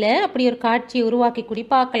மனத்திரையில் அப்படி ஒரு காட்சியை உருவாக்கி கூடி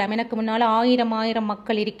பார்க்கலாம். எனக்கு முன்னால் 1000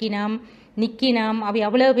 மக்கள் நிற்கினோம், அவை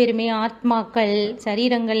அவ்வளோ பேருமே ஆத்மாக்கள்,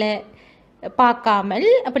 சரீரங்களை பார்க்காமல்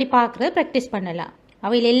அப்படி பார்க்குறத ப்ராக்டிஸ் பண்ணலாம்.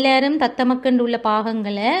 அவையில் எல்லாரும் தத்தமக்கண்டு உள்ள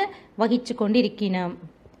பாகங்களை வகிச்சு கொண்டு இருக்கினோம்.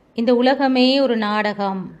 இந்த உலகமே ஒரு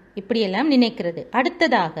நாடகம் இப்படியெல்லாம் நினைக்கிறது.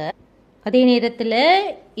 அடுத்ததாக அதே நேரத்தில்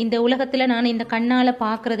இந்த உலகத்தில் நான் இந்த கண்ணால்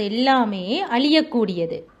பார்க்குறது எல்லாமே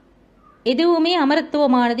அழியக்கூடியது, எதுவுமே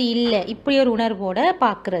அமரத்துவமானது இல்லை, இப்படி ஒரு உணர்வோட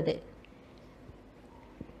பார்க்குறது.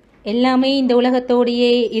 எல்லாமே இந்த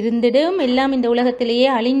உலகத்தோடையே இருந்துடும், எல்லாம் இந்த உலகத்திலேயே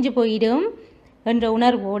அழிஞ்சு போயிடும் என்ற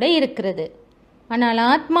உணர்வோடு இருக்கிறது. ஆனால்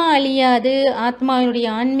ஆத்மா அழியாது, ஆத்மாவினுடைய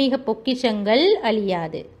ஆன்மீக பொக்கிஷங்கள்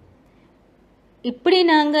அழியாது. இப்படி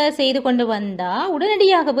நாங்கள் செய்து கொண்டு வந்தால்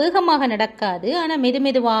உடனடியாக வேகமாக நடக்காது. ஆனால்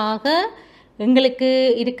மெதுவாக எங்களுக்கு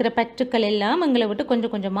இருக்கிற பற்றுக்கள் எல்லாம் எங்களை விட்டு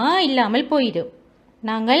கொஞ்சம் கொஞ்சமாக இல்லாமல் போயிடும்.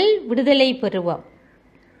 நாங்கள் விடுதலை பெறுவோம்.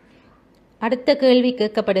 அடுத்த கேள்வி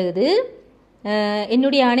கேட்கப்படுகிறது,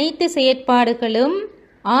 என்னுடைய அனைத்து செயற்பாடுகளும்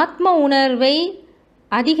ஆத்ம உணர்வை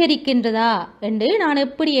அதிகரிக்கின்றதா என்று நான்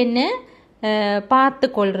எப்படி என்ன பார்த்து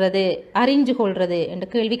கொள்வது, அறிஞ்சு கொள்வது என்ற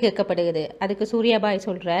கேள்வி கேட்கப்படுகிறது. அதுக்கு சூர்யாபாய்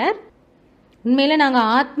சொல்கிறார், உண்மையில் நாங்கள்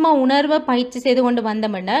ஆத்ம உணர்வை பயிற்சி செய்து கொண்டு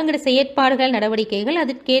வந்தோம்னா எங்களோட செயற்பாடுகள் நடவடிக்கைகள்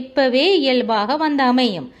அதுக்கேற்பவே இயல்பாக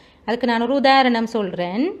அமையும். அதுக்கு நான் ஒரு உதாரணம்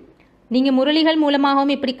சொல்கிறேன். நீங்கள் முரளிகள்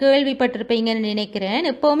மூலமாகவும் இப்படி கேள்விப்பட்டிருப்பீங்கன்னு நினைக்கிறேன்.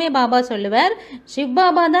 எப்போவுமே பாபா சொல்லுவார், சிவ்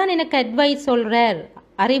பாபா தான் எனக்கு அட்வைஸ் சொல்கிறார்,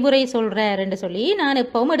 அறிவுரை சொல்கிறார் என்று சொல்லி நான்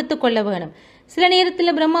எப்பவும் எடுத்துக்கொள்ள வேணும். சில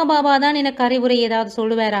நேரத்தில் பிரம்மா பாபா தான் எனக்கு அறிவுரை ஏதாவது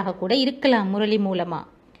சொல்லுவாராக கூட இருக்கலாம் முரளி மூலமாக.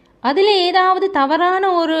 அதில் ஏதாவது தவறான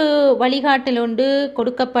ஒரு வழிகாட்டல் ஒன்று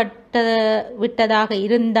கொடுக்கப்பட்ட விட்டதாக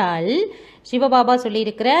இருந்தால் சிவபாபா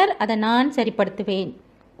சொல்லியிருக்கிறார், அதை நான் சரிப்படுத்துவேன்.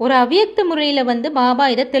 ஒரு அவ்வியக்த முறையில் பாபா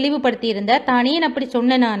இதை தெளிவுபடுத்தி இருந்தார், தானே அப்படி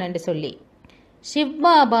சொன்னேன் நான் என்று சொல்லி.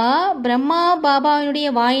 சிவ்பாபா பிரம்மா பாபாவினுடைய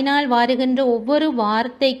வாயினால் வாருகின்ற ஒவ்வொரு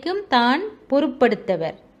வார்த்தைக்கும் தான்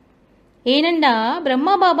பொறுப்படுத்தவர். ஏனெண்டா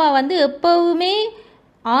பிரம்மா பாபா எப்பவுமே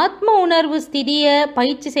ஆத்ம உணர்வு ஸ்திதியை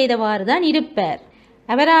பயிற்சி செய்தவாறு தான் இருப்பார்.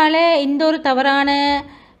 அவரால் எந்த ஒரு தவறான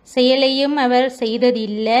செயலையும் அவர்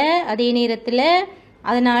செய்ததில்லை. அதே நேரத்தில்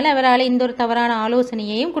அதனால் அவரால் எந்த ஒரு தவறான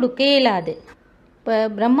ஆலோசனையையும் கொடுக்க இயலாது. இப்போ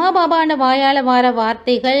பிரம்மா பாபாண்ட வாயால் வார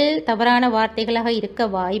வார்த்தைகள் தவறான வார்த்தைகளாக இருக்க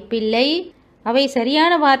வாய்ப்பில்லை, அவை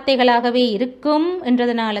சரியான வார்த்தைகளாகவே இருக்கும்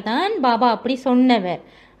என்றதுனால தான் பாபா அப்படி சொன்னவர்.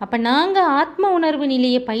 அப்போ நாங்கள் ஆத்ம உணர்வு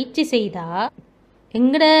நிலையை பயிற்சி செய்தால்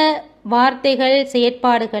எங்களோட வார்த்தைகள்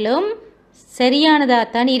செயற்பாடுகளும்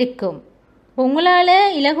சரியானதாகத்தான் இருக்கும். உங்களால்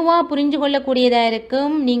இலகுவாக புரிஞ்சு கொள்ளக்கூடியதாக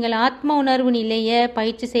இருக்கும். நீங்கள் ஆத்ம உணர்வு நிலையை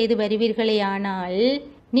பயிற்சி செய்து வருவீர்களே, ஆனால்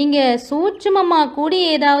நீங்கள் சூட்சுமமாக கூடி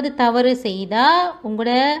ஏதாவது தவறு செய்தால்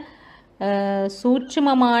உங்களோட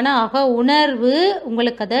சூட்சுமமான அக உணர்வு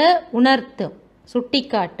உங்களுக்கு அதை உணர்த்தும், சுட்டி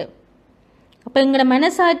காட்டும். அப்போ எங்களோட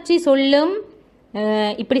மனசாட்சி சொல்லும்,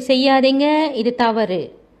 இப்படி செய்யாதீங்க, இது தவறு,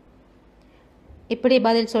 இப்படி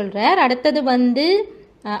பதில் சொல்கிறார். அடுத்தது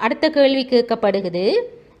அடுத்த கேள்வி கேட்கப்படுகிறது.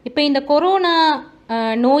 இப்போ இந்த கொரோனா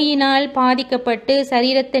நோயினால் பாதிக்கப்பட்டு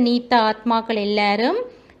சரீரத்தை நீத்த ஆத்மாக்கள் எல்லாரும்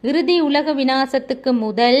இறுதி உலக விநாசத்துக்கு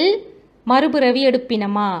முதல் மறுபிறவி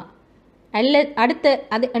எடுப்பினமா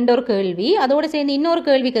அது என்ற ஒரு கேள்வி. அதோடு சேர்ந்து இன்னொரு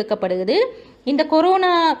கேள்வி கேட்கப்படுகிறது. இந்த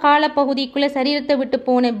கொரோனா காலப்பகுதிக்குள்ளே சரீரத்தை விட்டு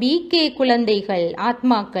போன பிகே குழந்தைகள்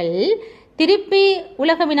ஆத்மாக்கள் திருப்பி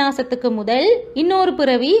உலக விநாசத்துக்கு முதல் இன்னொரு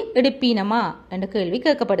பிறவி எடுப்பினமா என்ற கேள்வி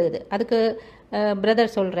கேட்கப்படுகிறது. அதுக்கு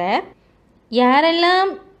பிரதர் சொல்கிறார்,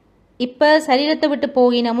 யாரெல்லாம் இப்போ சரீரத்தை விட்டு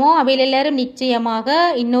போகினமோ அவையில் எல்லாரும் நிச்சயமாக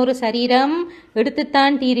இன்னொரு சரீரம்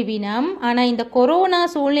எடுத்துத்தான் தீருவினம். ஆனால் இந்த கொரோனா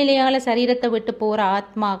சூழ்நிலையால் சரீரத்தை விட்டு போகிற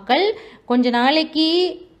ஆத்மாக்கள் கொஞ்ச நாளைக்கு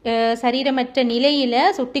சரீரமற்ற நிலையில்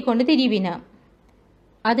சுட்டி கொண்டு திரிவினம்.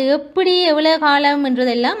 அது எப்படி எவ்வளோ காலம்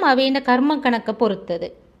என்றதெல்லாம் அவையின் கர்ம கணக்கை பொறுத்தது.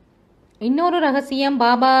 இன்னொரு ரகசியம்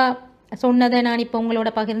பாபா சொன்னதை நான் இப்போ உங்களோட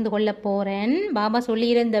பகிர்ந்து கொள்ள போகிறேன். பாபா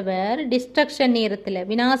சொல்லியிருந்தவர், டிஸ்ட்ரக்ஷன் நேரத்தில்,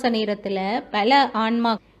 விநாச நேரத்தில் பல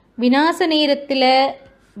ஆன்மா விநாச நேரத்தில்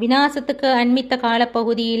விநாசத்துக்கு அண்மித்த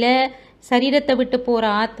காலப்பகுதியில் சரீரத்தை விட்டு போகிற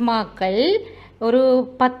ஆத்மாக்கள் ஒரு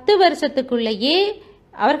 10 வருஷத்துக்குள்ளேயே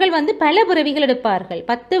அவர்கள் பல பிறவிகள் எடுப்பார்கள்.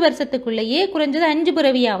 10 வருஷத்துக்குள்ளேயே குறைஞ்சது 5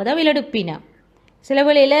 பிறவியாவது அவள் எடுப்பினான். சில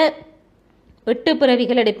வேளையில் 8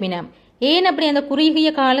 பிறவிகள் எடுப்பினான். ஏன் அப்படி அந்த குறுகிய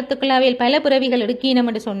காலத்துக்குள்ள அவையில் பல பிறவிகள் எடுக்கணும்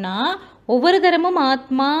என்று சொன்னால், ஒவ்வொரு தரமும்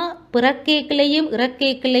ஆத்மா பிறக்கேக்கிலையும்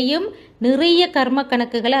இறக்கேக்கிலையும் நிறைய கர்ம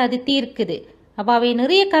கணக்குகளை அது தீர்க்குது. அப்போ அவை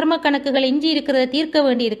நிறைய கர்ம கணக்குகள் எஞ்சி இருக்கிறத தீர்க்க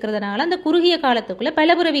வேண்டி இருக்கிறதுனால அந்த குறுகிய காலத்துக்குள்ளே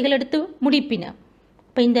பல பிறவிகள் எடுத்து முடிப்பின.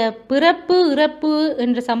 இப்போ இந்த பிறப்பு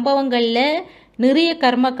என்ற சம்பவங்களில் நிறைய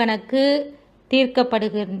கர்ம கணக்கு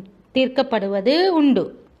தீர்க்கப்படுவது உண்டு.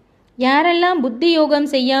 யாரெல்லாம் புத்தி யோகம்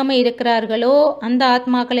செய்யாமல் இருக்கிறார்களோ அந்த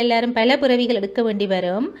ஆத்மாக்கள் எல்லாரும் பல பிறவிகள் எடுக்க வேண்டி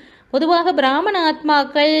வரும். பொதுவாக பிராமண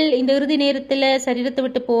ஆத்மாக்கள் இந்த இறுதி நேரத்தில் சரீரத்தை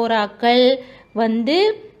விட்டு போராக்கள்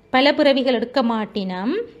பல பிறவிகள் எடுக்க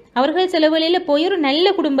மாட்டினம். அவர்கள் சில வழியில் போய் ஒரு நல்ல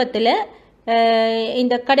குடும்பத்தில்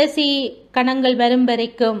இந்த கடைசி கணங்கள் வரும்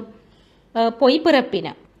வரைக்கும் போய் பிறப்பின.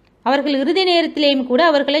 அவர்கள் இறுதி நேரத்திலேயும் கூட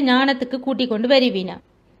அவர்களை ஞானத்துக்கு கூட்டிக் கொண்டு வருவின.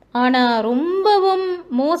 ஆனால் ரொம்பவும்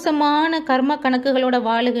மோசமான கர்ம கணக்குகளோட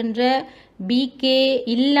வாழுகின்ற பிகே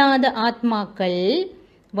இல்லாத ஆத்மாக்கள்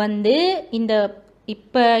இந்த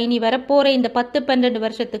இப்போ இனி வரப்போகிற இந்த 10-12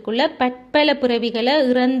 வருஷத்துக்குள்ள பற்பல பிறவிகளை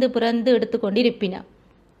இறந்து பிறந்து எடுத்துக்கொண்டு இருப்பின.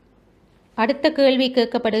 அடுத்த கேள்வி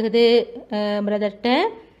கேட்கப்படுகிறது பிரதர்கிட்ட.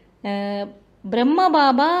 பிரம்ம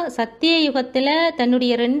பாபா சத்திய யுகத்தில்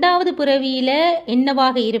தன்னுடைய 2வது பிறவியில்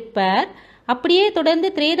என்னவாக இருப்பார்? அப்படியே தொடர்ந்து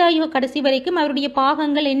திரேதாயுக கடைசி வரைக்கும் அவருடைய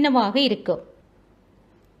பாகங்கள் என்னவாக இருக்கும்?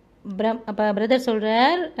 அப்போ பிரதர்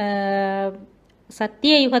சொல்கிறார்,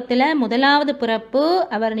 சத்திய யுகத்தில் 1வது பிறப்பு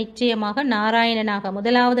அவர் நிச்சயமாக நாராயணனாக,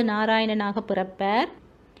 1வது நாராயணனாக பிறப்பார்.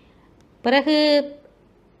 பிறகு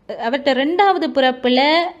அவர்கிட்ட 2வது பிறப்பில்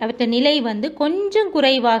அவர்கிட்ட நிலை கொஞ்சம்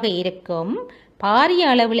குறைவாக இருக்கும், பாரிய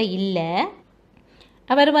அளவில் இல்லை.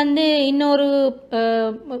 அவர் இன்னொரு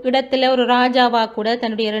இடத்துல ஒரு ராஜாவாக கூட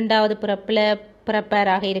தன்னுடைய 2வது பிறப்பில்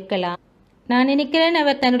பிறப்பாராக இருக்கலாம். நான் நினைக்கிறேன்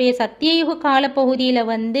அவர் தன்னுடைய சத்தியயுக காலப்பகுதியில்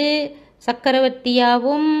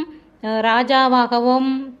சக்கரவர்த்தியாகவும் ராஜாவாகவும்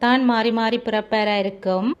தான் மாறி மாறி பிறப்பாராக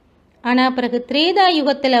இருக்கும். ஆனால் பிறகு திரேதா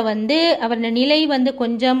யுகத்தில் அவர் நிலை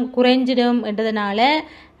கொஞ்சம் குறைஞ்சிடும் என்றதுனால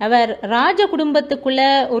அவர் ராஜ குடும்பத்துக்குள்ள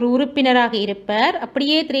ஒரு உறுப்பினராக இருப்பார்.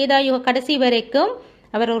 அப்படியே திரேதாயுக கடைசி வரைக்கும்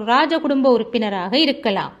அவர் ஒரு ராஜ குடும்ப உறுப்பினராக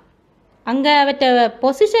இருக்கலாம். அங்கே அவர்கிட்ட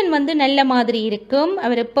பொசிஷன் நல்ல மாதிரி இருக்கும்.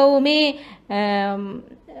 அவர் எப்பவுமே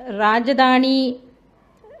ராஜதானி,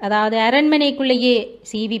 அதாவது அரண்மனைக்குள்ளேயே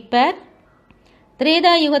சீவிப்பார்.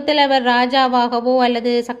 திரேதா யுகத்தில் அவர் ராஜாவாகவோ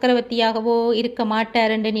அல்லது சக்கரவர்த்தியாகவோ இருக்க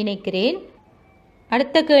மாட்டார் என்று நினைக்கிறேன்.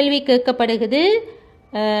 அடுத்த கேள்வி கேட்கப்படுகிறது,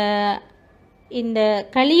 இந்த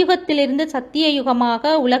கலியுகத்திலிருந்து சத்திய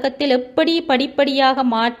யுகமாக உலகத்தில் எப்படி படிப்படியாக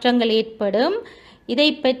மாற்றங்கள் ஏற்படும், இதை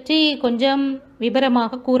பற்றி கொஞ்சம்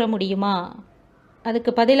விபரமாக கூற முடியுமா?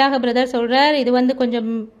 அதுக்கு பதிலாக பிரதர் சொல்கிறார், இது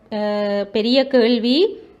கொஞ்சம் பெரிய கேள்வி.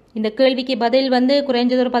 இந்த கேள்விக்கு பதில்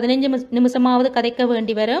குறைஞ்சது ஒரு 15 நிமிஷமாவது கதைக்க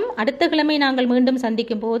வேண்டி வரும். அடுத்த கிழமை நாங்கள் மீண்டும்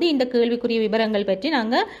சந்திக்கும் போது இந்த கேள்விக்குரிய விவரங்கள் பற்றி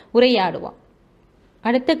நாங்கள் உரையாடுவோம்.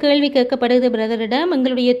 அடுத்த கேள்வி கேட்கப்படுது பிரதரிடம்,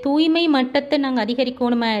 எங்களுடைய தூய்மை மட்டத்தை நாங்கள்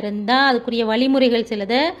அதிகரிக்கணுமா இருந்தால் அதுக்குரிய வழிமுறைகள்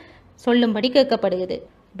சிலதை சொல்லும்படி கேட்கப்படுகிறது.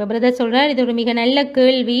 இப்போ பிரதர் சொல்கிறார், இது ஒரு மிக நல்ல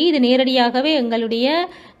கேள்வி. இது நேரடியாகவே எங்களுடைய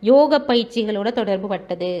யோக பயிற்சிகளோட தொடர்பு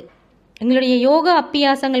பட்டது. எங்களுடைய யோகா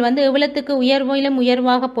அபியாசங்கள் வந்து எவ்வளத்துக்கு உயர்விலும்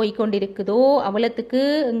உயர்வாக போய்கொண்டிருக்குதோ அவ்வளத்துக்கு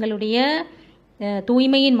எங்களுடைய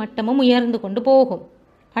தூய்மையின் மட்டமும் உயர்ந்து கொண்டு போகும்.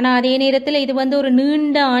 ஆனால் அதே நேரத்தில் இது வந்து ஒரு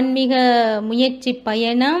நீண்ட ஆன்மீக முயற்சி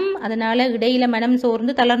பயணம். அதனால் இடையில மனம்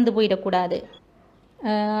சோர்ந்து தளர்ந்து போயிடக்கூடாது.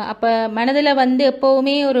 அப்போ மனதில் வந்து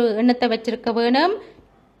எப்போவுமே ஒரு எண்ணத்தை வச்சிருக்க வேணும்.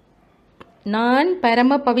 நான்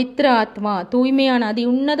பரம பவித்திர ஆத்மா, தூய்மையான அதி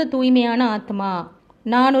உன்னத தூய்மையான ஆத்மா,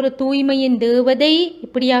 நான் ஒரு தூய்மையின் தேவதை.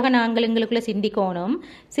 இப்படியாக நாங்கள் எங்களுக்குள்ள சிந்திக்கணும்.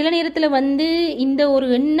 சில நேரத்தில் வந்து இந்த ஒரு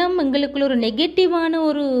எண்ணம் எங்களுக்குள்ள ஒரு நெகட்டிவான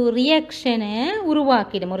ஒரு ரியாக்ஷனை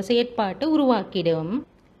உருவாக்கிடும், ஒரு செயற்பாட்டை உருவாக்கிடும்.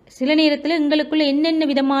 சில நேரத்தில் எங்களுக்குள்ள என்னென்ன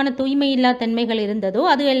விதமான தூய்மை இல்லா தன்மைகள் இருந்ததோ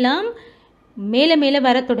அது எல்லாம் மேலே மேலே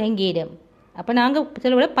வர தொடங்கிடும். அப்போ நாங்கள்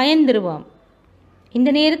சில பயந்துருவோம். இந்த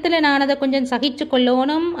நேரத்தில் நான் அதை கொஞ்சம் சகிச்சு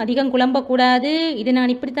கொள்ளணும், அதிகம் குழம்பக்கூடாது. இது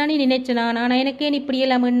நான் இப்படித்தானே நினைச்சேனா, நான் எனக்கே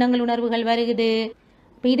இப்படியெல்லாம் எண்ணங்கள் உணர்வுகள் வருகுது.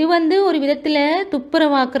 இப்போ இது வந்து ஒரு விதத்தில்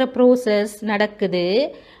துப்புரவாக்குற ப்ரோசஸ் நடக்குது.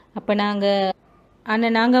 அப்போ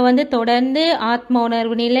நாங்கள் வந்து தொடர்ந்து ஆத்ம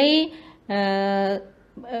உணர்வு நிலை,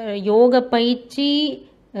 யோக பயிற்சி,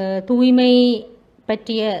 தூய்மை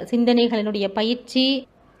பற்றிய சிந்தனைகளினுடைய பயிற்சி,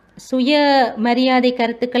 சுய மரியாதை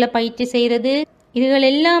கருத்துக்களை பயிற்சி செய்கிறது, இதுகள்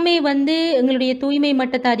எல்லாமே வந்து எங்களுடைய தூய்மை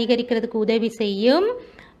மட்டத்தை அதிகரிக்கிறதுக்கு உதவி செய்யும்.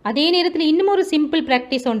 அதே நேரத்தில் இன்னும் ஒரு சிம்பிள்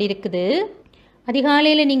ப்ராக்டிஸ் ஒன்று இருக்குது.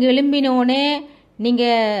 அதிகாலையில் நீங்கள் எழும்பினோடனே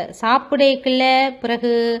நீங்கள் சாப்பிடக்குள்ள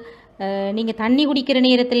பிறகு நீங்கள் தண்ணி குடிக்கிற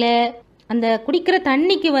நேரத்தில் அந்த குடிக்கிற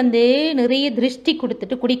தண்ணிக்கு வந்து நிறைய திருஷ்டி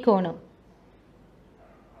கொடுத்துட்டு குடிக்கணும்.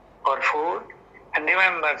 For food, and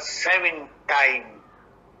remember, serving time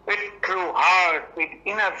with true heart, with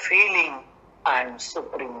inner feeling, I am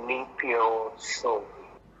supremely pure soul.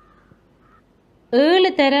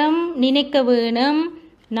 7 தரம் நினைக்க வேணும்,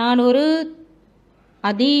 நான் ஒரு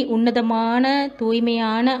அதி உன்னதமான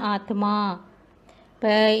தூய்மையான ஆத்மா.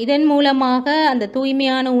 இப்போ இதன் மூலமாக அந்த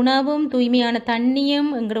தூய்மையான உணவும் தூய்மையான தண்ணியும்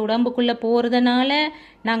எங்களோட உடம்புக்குள்ளே போகிறதுனால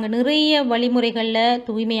நாங்கள் நிறைய வழிமுறைகளில்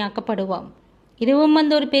தூய்மையாக்கப்படுவோம். இதுவும்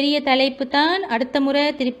வந்து ஒரு பெரிய தலைப்பு தான். அடுத்த முறை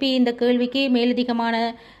திருப்பி இந்த கேள்விக்கு மேலதிகமான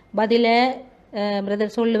பதிலை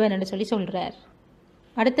பிரதர் சொல்லுவேன் என்று சொல்கிறார்.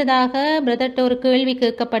 அடுத்ததாக பிரதர்கிட்ட ஒரு கேள்வி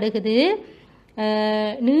கேட்கப்படுகிறது.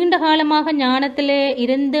 நீண்ட காலமாக ஞானத்தில்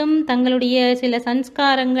இருந்தும் தங்களுடைய சில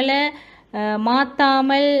சன்ஸ்காரங்களை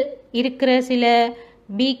மாற்றாமல் இருக்கிற சில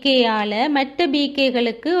பிகேயால் மற்ற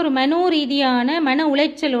பிகேகளுக்கு ஒரு மனோரீதியான மன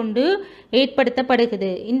உளைச்சல் ஒன்று ஏற்படுத்தப்படுகிறது.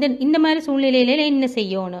 இந்த மாதிரி சூழ்நிலையில என்ன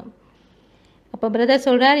செய்யணும்? அப்போ பிரதர்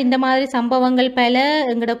சொல்கிறார், இந்த மாதிரி சம்பவங்கள் பல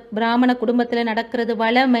எங்களோட பிராமண குடும்பத்தில் நடக்கிறது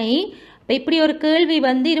வளமை. இப்போ இப்படி ஒரு கேள்வி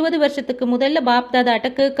வந்து 20 வருஷத்துக்கு முதல்ல பாப்தாதாட்ட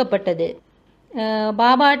கேட்கப்பட்டது.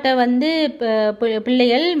 பாபாட்ட வந்து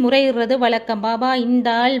பிள்ளைகள் முறையிடுறது வழக்கம். பாபா, இந்த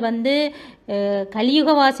ஆள் வந்து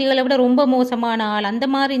கலியுகவாசிகளை விட ரொம்ப மோசமான ஆள், அந்த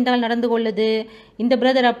மாதிரி இந்த ஆள் நடந்து கொள்ளுது, இந்த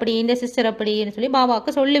பிரதர் அப்படி, இந்த சிஸ்டர் அப்படின்னு சொல்லி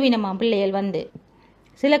பாபாவுக்கு சொல்லுவினமா பிள்ளைகள் வந்து.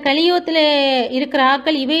 சில கலியுகத்தில் இருக்கிற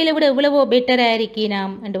ஆக்கள் இவையில விட எவ்வளவோ பெட்டராக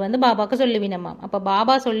இருக்கீனாம் என்று வந்து பாபாவுக்கு சொல்லுவினமாம். அப்போ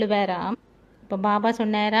பாபா சொல்லுவாராம், இப்போ பாபா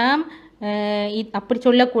சொன்னாராம், அப்படி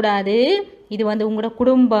சொல்லக்கூடாது, இது வந்து உங்களோட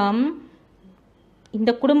குடும்பம்,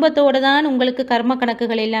 இந்த குடும்பத்தோடு தான் உங்களுக்கு கர்ம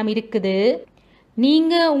கணக்குகள் எல்லாம் இருக்குது.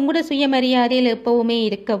 நீங்கள் உங்களோட சுயமரியாதையில் எப்பவுமே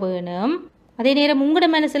இருக்க வேணும். அதே நேரம் உங்களோட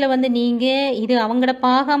மனசில் வந்து நீங்கள் இது அவங்களோட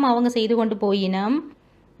பாகம் அவங்க செய்து கொண்டு போயினம்,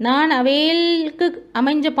 நான் அவைகளுக்கு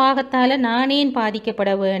அமைஞ்ச பாகத்தால் நானேன்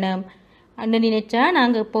பாதிக்கப்பட வேணும் அன்னு நினைச்சா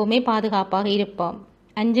நாங்கள் எப்போவுமே பாதுகாப்பாக இருப்போம்.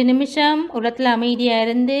 5 நிமிஷம் ஒரு இடத்துல அமைதியாக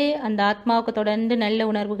இருந்து அந்த ஆத்மாவுக்கு தொடர்ந்து நல்ல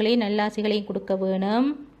உணர்வுகளையும் நல்லாசிகளையும் கொடுக்க வேணும்.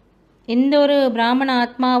 எந்த ஒரு பிராமண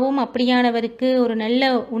ஆத்மாவும் அப்படியானவருக்கு ஒரு நல்ல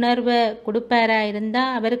உணர்வை கொடுப்பாராக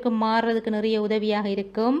இருந்தால் அவருக்கு மாறுறதுக்கு நிறைய உதவியாக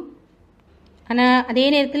இருக்கும். ஆனால் அதே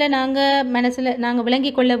நேரத்தில் நாங்கள்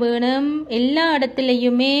விளங்கி கொள்ள வேணும், எல்லா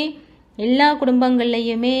இடத்துலையுமே எல்லா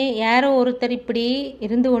குடும்பங்கள்லையுமே யாரோ ஒருத்தர் இப்படி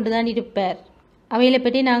இருந்து கொண்டு தான் இருப்பார். அவைகளை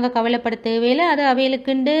பற்றி நாங்கள் கவலைப்பட தேவையில்லை, அது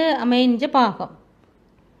அவைகளுக்குண்டு அமைஞ்ச பாகம்.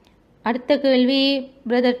 அடுத்த கேள்வி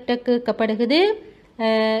பிரதர்கிட்ட கேட்கப்படுகிறது.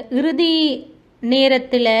 இறுதி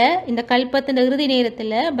நேரத்தில், இந்த கல்பத்தின் இறுதி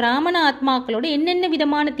நேரத்தில் பிராமண ஆத்மாக்களோடு என்னென்ன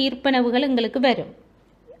விதமான தீர்ப்பனவுகள் எங்களுக்கு வரும்?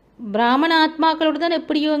 பிராமண ஆத்மாக்களோடு தான்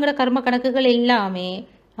எப்படியோ எங்களோட கர்ம கணக்குகள் எல்லாமே.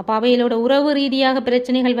 அப்போ அவைகளோட உறவு ரீதியாக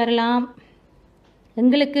பிரச்சனைகள் வரலாம்,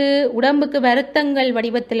 எங்களுக்கு உடம்புக்கு வருத்தங்கள்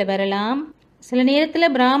வடிவத்தில் வரலாம். சில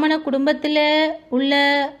நேரத்தில் பிராமண குடும்பத்தில் உள்ள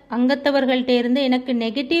அங்கத்தவர்கள்ட்ட இருந்து எனக்கு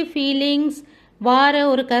நெகட்டிவ் ஃபீலிங்ஸ் வார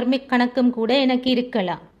ஒரு கர்மிக் கணக்கும் கூட எனக்கு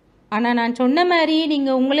இருக்கலாம். ஆனால் நான் சொன்ன மாதிரி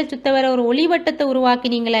நீங்கள் உங்களை சுத்த வர ஒரு ஒளிவட்டத்தை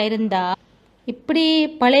உருவாக்கினீங்களா இருந்தால் இப்படி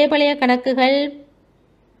பழைய கணக்குகள்,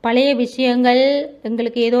 பழைய விஷயங்கள்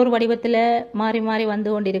எங்களுக்கு ஏதோ ஒரு வடிவத்தில் மாறி மாறி வந்து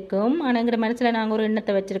கொண்டிருக்கும். ஆனால் எங்கள் மனசில் நாங்கள் ஒரு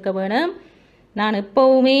எண்ணத்தை வச்சுருக்க வேணும், நான்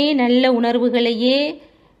எப்பவுமே நல்ல உணர்வுகளையே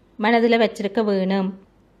மனதில் வச்சிருக்க வேணும்.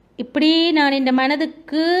 இப்படி நான் இந்த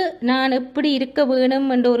மனதுக்கு நான் எப்படி இருக்க வேணும்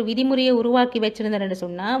என்ற ஒரு விதிமுறையை உருவாக்கி வச்சிருந்தேன்னு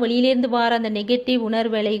சொன்னால் வெளியிலேருந்து வர அந்த நெகட்டிவ்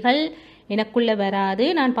உணர்வலைகள் எனக்குள்ளே வராது,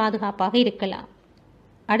 நான் பாதுகாப்பாக இருக்கலாம்.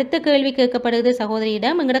 அடுத்த கேள்வி கேட்கப்படுது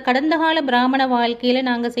சகோதரியிடம், எங்களோட கடந்த கால பிராமண வாழ்க்கையில்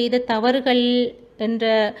நாங்கள் செய்த தவறுகள் என்ற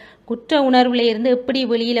குற்ற உணர்வுல இருந்து எப்படி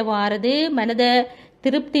வெளியில் வாரது, மனதை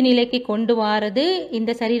திருப்தி நிலைக்கு கொண்டு வாரது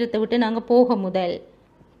இந்த சரீரத்தை விட்டு நாங்கள் போக முதல்.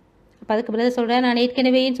 அப்போ அதுக்கு பிறகு சொல்கிறேன், நான்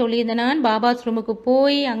ஏற்கனவே சொல்லியிருந்தேன், நான் பாபாஸ் ரூமுக்கு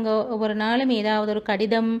போய் அங்கே ஒவ்வொரு நாளும் ஏதாவது ஒரு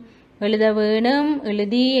கடிதம் எழுத வேணும்,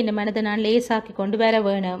 எழுதி என் மனதை நான் லேசாக்கி கொண்டு வர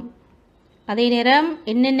வேணும். அதே நேரம்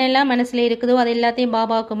என்னென்னலாம் மனசில் இருக்குதோ அது எல்லாத்தையும்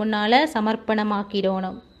பாபாவுக்கு முன்னால்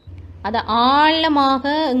சமர்ப்பணமாக்கிடணும். அதை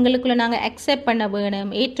ஆழமாக எங்களுக்குள்ள நாங்கள் அக்செப்ட் பண்ண வேணும்,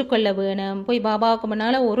 ஏற்றுக்கொள்ள வேணும். போய் பாபாவுக்கு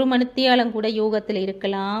முன்னால் ஒரு மணித்தியாலம் கூட யோகத்தில்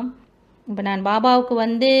இருக்கலாம். இப்போ நான்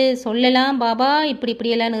பாபாவுக்கு சொல்லலாம், பாபா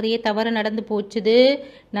இப்படியெல்லாம் நிறைய தவறு நடந்து போச்சுது,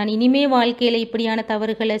 நான் இனிமே வாழ்க்கையில் இப்படியான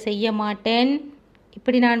தவறுகளை செய்ய மாட்டேன்.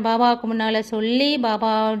 இப்படி நான் பாபாவுக்கு முன்னால் சொல்லி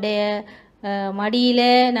பாபாவுடைய மடியில்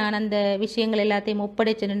நான் அந்த விஷயங்கள் எல்லாத்தையும்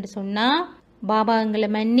ஒப்படைச்சேன்னு சொன்னால் பாபா எங்களை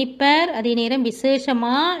மன்னிப்பார். அதே நேரம்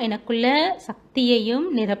விசேஷமாக எனக்குள்ள சக்தியையும்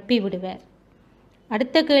நிரப்பி விடுவார்.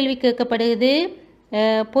 அடுத்த கேள்வி கேட்கப்படுகிறது,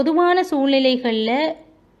 பொதுவான சூழ்நிலைகளில்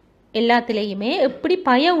எல்லாத்துலேயுமே எப்படி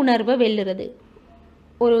பய உணர்வை வெல்லுறது?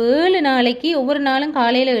 ஒரு 7 நாளைக்கு ஒவ்வொரு நாளும்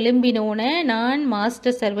காலையில் எழும்பினோன்னு நான்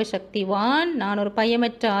மாஸ்டர் சர்வசக்திவான், நான் ஒரு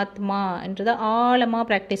பயமற்ற ஆத்மா என்றதை ஆழமாக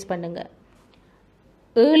ப்ராக்டிஸ் பண்ணுங்க.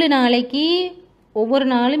 7 நாளைக்கு ஒவ்வொரு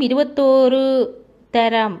நாளும் 21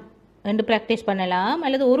 தரம் என்று ப்ராக்டிஸ் பண்ணலாம்,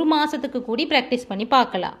 அல்லது ஒரு மாதத்துக்கு கூடி ப்ராக்டிஸ் பண்ணி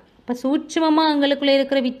பார்க்கலாம். இப்போ சூட்சமமாக எங்களுக்குள்ளே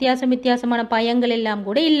இருக்கிற வித்தியாசமான பயங்கள் எல்லாம்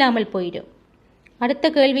கூட இல்லாமல் போயிடும். அடுத்த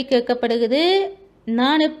கேள்வி கேட்கப்படுகிறது,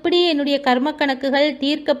 நான் எப்படி என்னுடைய கர்ம கணக்குகள்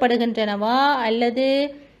தீர்க்கப்படுகின்றனவா அல்லது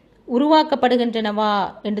உருவாக்கப்படுகின்றனவா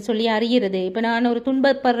என்று சொல்லி அறிகிறது? இப்போ நான் ஒரு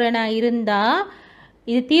துன்பப்படுறனா இருந்தால்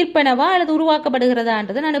இது தீர்ப்பனவா அல்லது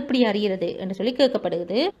உருவாக்கப்படுகிறதான்றதை நான் எப்படி அறிகிறது என்று சொல்லி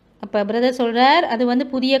கேட்கப்படுகிறது. அப்போ பிரதர் சொல்கிறார், அது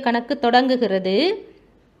புதிய கணக்கு தொடங்குகிறது,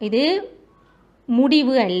 இது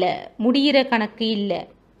முடிவு அல்ல, முடிகிற கணக்கு இல்லை.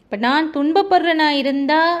 இப்போ நான் துன்பப்படுறனா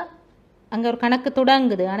இருந்தால் அங்கே ஒரு கணக்கு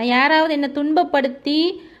தொடங்குது. ஆனால் யாராவது என்னை துன்பப்படுத்தி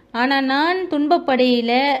ஆனால் நான்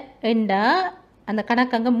துன்பப்படையில என்றா அந்த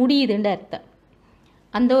கணக்கு அங்கே முடியுதுன்ற அர்த்தம்.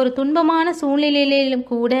 அந்த ஒரு துன்பமான சூழ்நிலையிலும்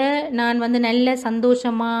கூட நான் நல்ல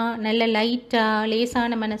சந்தோஷமாக நல்ல லைட்டாக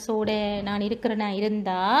லேசான மனசோட நான் இருக்கிறேன்னா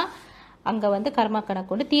இருந்தால் அங்கே கர்ம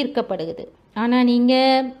கணக்கு தீர்க்கப்படுகிறது. ஆனால்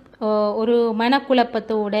நீங்கள் ஒரு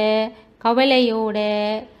மனக்குழப்பத்தோட கவலையோட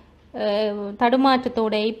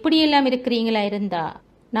தடுமாற்றத்தோட இப்படியெல்லாம் இருக்கிறீங்களா இருந்தால்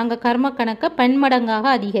நாங்கள் கர்ம கணக்கை பன்மடங்காக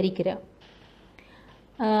அதிகரிக்கிறோம்.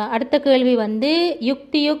 அடுத்த கேள்வி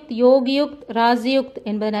யுக்தியுக்த் யோகியுக்த் ராஜயுக்த்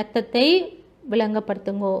என்பதன் அர்த்தத்தை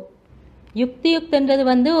விளங்கப்படுத்துங்கோ. யுக்தியுக்த்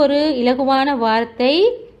என்றது ஒரு இலகுவான வார்த்தை,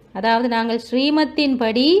 அதாவது நாங்கள் ஸ்ரீமத்தின்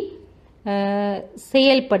படி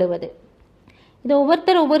செயல்படுவது. இது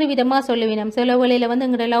ஒவ்வொருத்தர் ஒவ்வொரு விதமாக சொல்லுவினோம். சில வேளையில்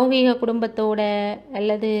எங்களோட லௌகீக குடும்பத்தோட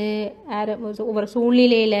அல்லது ஒவ்வொரு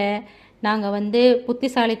சூழ்நிலையில் நாங்கள்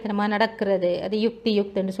புத்திசாலித்தனமாக நடக்கிறது, அது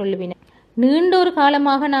யுக்தியுக்த்ன்னு சொல்லுவினோம். நீண்ட ஒரு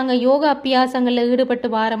காலமாக நாங்கள் யோக அபியாசங்களில் ஈடுபட்டு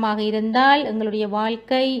வாரமாக இருந்தால் எங்களுடைய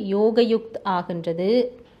வாழ்க்கை யோகயுக்த் ஆகின்றது.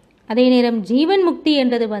 அதே நேரம் ஜீவன் முக்தி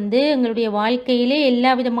என்றது எங்களுடைய வாழ்க்கையிலே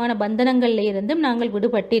எல்லா விதமான பந்தனங்களில் இருந்தும் நாங்கள்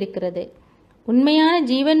விடுபட்டு இருக்கிறது. உண்மையான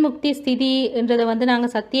ஜீவன் முக்தி ஸ்திதி என்றதை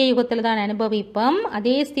நாங்கள் சத்திய யுகத்தில் தான் அனுபவிப்போம்.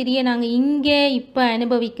 அதே ஸ்திதியை நாங்கள் இங்கே இப்போ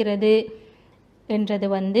அனுபவிக்கிறது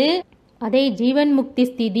என்றது அதே ஜீவன் முக்தி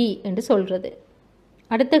ஸ்திதி என்று சொல்கிறது.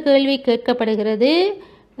 அடுத்த கேள்வி கேட்கப்படுகிறது,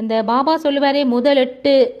 இந்த பாபா சொல்லுவாரே முதல்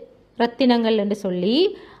 8 ரத்தினங்கள் என்று சொல்லி,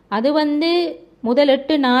 அது முதல்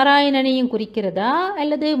 8 நாராயணனையும் குறிக்கிறதா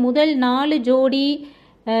அல்லது முதல் 4 ஜோடி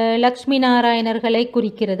லக்ஷ்மி நாராயணர்களை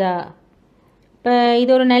குறிக்கிறதா? இப்போ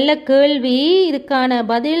இது ஒரு நல்ல கேள்வி. இதுக்கான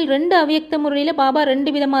பதில் 2 அவ்யக்த முறையில் பாபா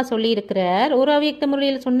 2 விதமாக சொல்லியிருக்கிறார். ஒரு அவ்யக்த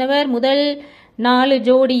முறையில் சொன்னவர் முதல் 4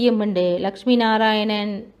 ஜோடியும் உண்டு, லக்ஷ்மி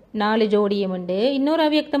நாராயணன் 4 ஜோடியும் உண்டு. இன்னொரு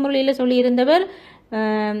அவ்யக்த முறையில் சொல்லியிருந்தவர்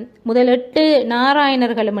முதல் 8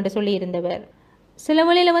 நாராயணர்களும் என்று சொல்லியிருந்தவர். சில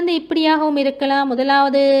வழியில் இப்படியாகவும் இருக்கலாம்,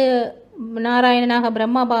 முதலாவது நாராயணனாக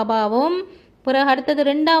பிரம்மா பாபாவும், பிறகு அடுத்தது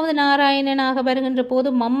 2வது நாராயணனாக வருகின்ற போது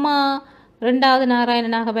மம்மா 2வது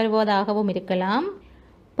நாராயணனாக வருவதாகவும் இருக்கலாம்.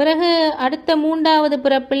 பிறகு அடுத்த 3வது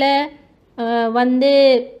பிறப்பில்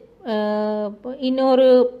இன்னொரு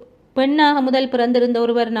பெண்ணாக முதல் பிறந்திருந்த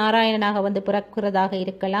ஒருவர் நாராயணனாக பிறக்கிறதாக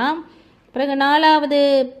இருக்கலாம். பிறகு 4வது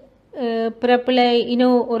பிறப்பில்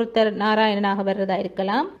இன்னும் ஒருத்தர் நாராயணனாக வர்றதா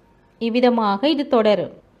இருக்கலாம். இவ்விதமாக இது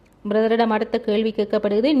தொடரும். பிரதரிடம் அடுத்த கேள்வி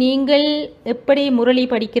கேட்கப்படுகிறது, நீங்கள் எப்படி முரளி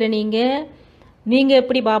படிக்கிற நீங்கள்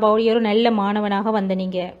எப்படி பாபாவுடைய ஒரு நல்ல மாணவனாக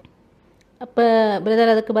வந்தனீங்க? அப்போ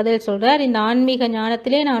பிரதர் அதுக்கு பதில் சொல்கிறார், இந்த ஆன்மீக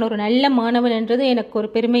ஞானத்திலே நான் ஒரு நல்ல மாணவன் என்றது எனக்கு ஒரு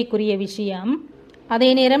பெருமைக்குரிய விஷயம். அதே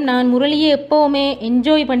நேரம் நான் முரளியை எப்போவுமே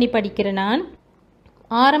என்ஜாய் பண்ணி படிக்கிறேன். நான்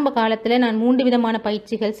ஆரம்ப காலத்தில் நான் 3 விதமான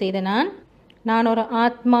பயிற்சிகள் செய்தேன். நான் ஒரு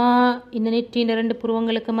ஆத்மா, இந்த நெற்றியின் 2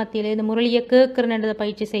 புருவங்களுக்கு மத்தியில் இந்த முரளியை கேட்குறேன்றதை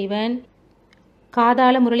பயிற்சி செய்வேன்.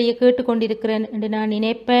 காதால முரளியை கேட்டுக்கொண்டிருக்கிறேன் என்று நான்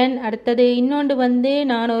நினைப்பேன். அடுத்தது இன்னொன்று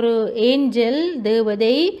நான் ஒரு ஏஞ்சல்,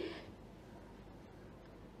 தேவதை,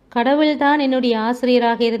 கடவுள்தான் என்னுடைய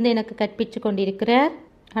ஆசிரியராக இருந்து எனக்கு கற்பித்து கொண்டிருக்கிறார்.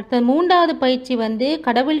 அடுத்தது 3வது பயிற்சி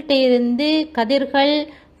கடவுள்கிட்ட இருந்து கதிர்கள்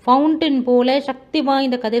ஃபவுண்டன் போல சக்தி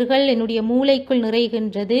வாய்ந்த கதிர்கள் என்னுடைய மூளைக்குள்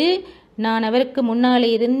நிறைகின்றது. நான் அவருக்கு முன்னாலே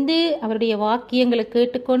இருந்து அவருடைய வாக்கியங்களை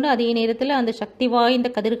கேட்டுக்கொண்டு அதே நேரத்தில் அந்த சக்தி வாய்ந்த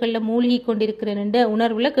கதிர்களில் மூழ்கி கொண்டிருக்கிறேன் என்ற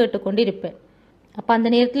உணர்வில் கேட்டுக்கொண்டு இருப்பேன். அப்போ அந்த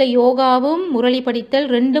நேரத்தில் யோகாவும் முரளி படித்தல்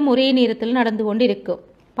 2ம் ஒரே நேரத்தில் நடந்து கொண்டு இருக்கும்.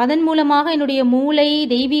 அதன் மூலமாக என்னுடைய மூளை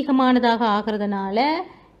தெய்வீகமானதாக ஆகிறதுனால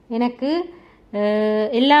எனக்கு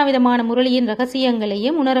எல்லா விதமான முரளியின்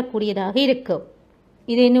ரகசியங்களையும் உணரக்கூடியதாக இருக்கும்.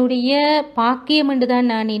 இது என்னுடைய பாக்கியம் என்று தான்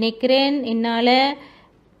நான் நினைக்கிறேன்.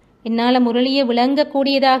 என்னால் முரளியை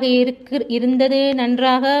விளங்கக்கூடியதாக இருந்தது,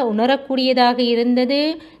 நன்றாக உணரக்கூடியதாக இருந்தது,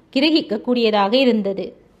 கிரகிக்கக்கூடியதாக இருந்தது.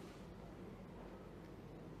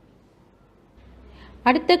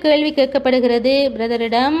 அடுத்த கேள்வி கேட்கப்படுகிறது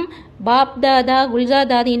பிரதரிடம், பாப் தாதா குல்ஜா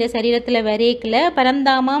தாதி இந்த சரீரத்தில் வரைக்கல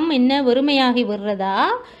பரந்தாமம் என்ன வெறுமையாகி விடுறதா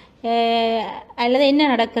அல்லது என்ன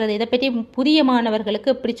நடக்கிறது? இதை பற்றி புதிய மாணவர்களுக்கு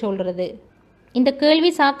எப்படி சொல்கிறது? இந்த கேள்வி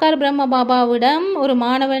சாக்கார் பிரம்ம பாபாவிடம் ஒரு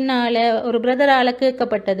மாணவனால, ஒரு பிரதரால்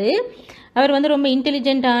கேட்கப்பட்டது. அவர் ரொம்ப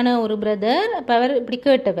இன்டெலிஜென்ட்டான ஒரு பிரதர். அப்போ அவர் இப்படி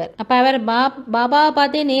கேட்டவர். அப்போ அவர் பாபாவை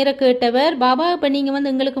பார்த்தே நேர கேட்டவர், பாபா இப்போ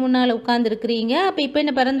நீங்கள் எங்களுக்கு முன்னால் உட்கார்ந்துருக்கிறீங்க, அப்போ இப்போ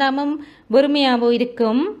என்ன பரந்தாமம் வெறுமையாவோ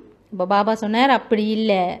இருக்கும்? இப்போ பாபா சொன்னார், அப்படி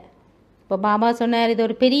இல்லை. இப்போ பாபா சொன்னார், இது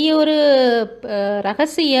ஒரு பெரிய ஒரு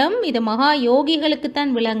ரகசியம், இது மகா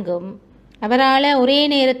யோகிகளுக்குத்தான் விளங்கும். அவரால் ஒரே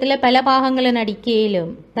நேரத்தில் பல பாகங்களை நடிக்க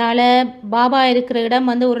இயலும். அதால் பாபா இருக்கிற இடம்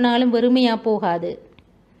ஒரு நாளும் வெறுமையாக போகாது.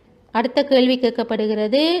 அடுத்த கேள்வி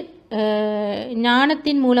கேட்கப்படுகிறது,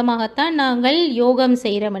 ஞானத்தின் மூலமாகத்தான் நாங்கள் யோகம்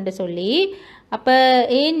செய்கிறோம் என்று சொல்லி, அப்போ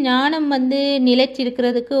ஏன் ஞானம்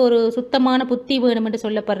நிலைச்சிருக்கிறதுக்கு ஒரு சுத்தமான புத்தி வேணும் என்று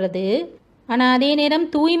சொல்லப்படுறது, ஆனால் அதே நேரம்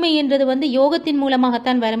தூய்மை என்றது யோகத்தின்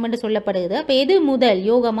மூலமாகத்தான் வரும் என்று சொல்லப்படுகிறது. அப்போ எது முதல்,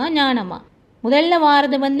 யோகமா ஞானமா? முதல்ல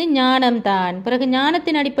வாரது ஞானம் தான். பிறகு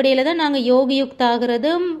ஞானத்தின் அடிப்படையில் தான் நாங்கள்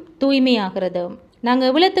யோகயுக்தாகிறதும் தூய்மையாகிறதும். நாங்கள்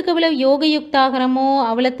எவ்வளவுக்கு எவ்வளவு யோகயுக்தாகிறோமோ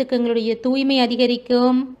அவ்வளவுக்கு எங்களுடைய தூய்மை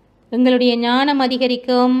அதிகரிக்கும், எங்களுடைய ஞானம்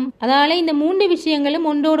அதிகரிக்கும். அதால இந்த 3 விஷயங்களும்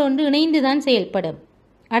ஒன்றோடு ஒன்று இணைந்து தான் செயல்படும்.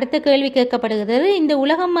 அடுத்த கேள்வி கேட்கப்படுகிறது, இந்த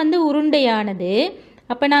உலகம் உருண்டையானது.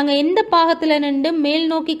 அப்போ நாங்கள் எந்த பாகத்தில் நின்று மேல்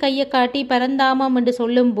நோக்கி கையை காட்டி பரந்தாமம் என்று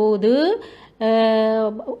சொல்லும்போது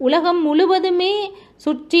உலகம் முழுவதுமே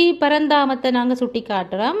சுற்றி பரந்தாமத்தை நாங்கள் சுட்டி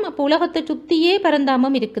காட்டுறோம். அப்போ உலகத்தை சுற்றியே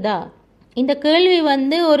பரந்தாமம் இருக்குதா? இந்த கேள்வி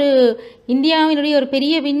ஒரு இந்தியாவினுடைய ஒரு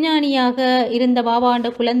பெரிய விஞ்ஞானியாக இருந்த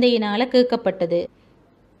பாபாண்ட குழந்தையினால் கேட்கப்பட்டது.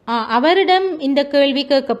 அவரிடம் இந்த கேள்வி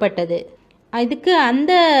கேட்கப்பட்டது. இதுக்கு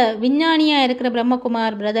அந்த விஞ்ஞானியாக இருக்கிற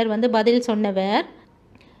பிரம்மகுமார் பிரதர் பதில் சொன்னவர்,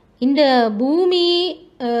 இந்த பூமி,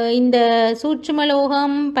 இந்த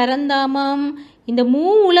சூட்சுமலோகம், பரந்தாமம், இந்த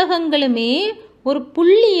 3 உலகங்களுமே ஒரு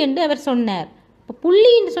புள்ளி என்று அவர் சொன்னார். இப்போ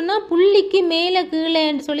புள்ளின்னு சொன்னால் புள்ளிக்கு மேலே கீழே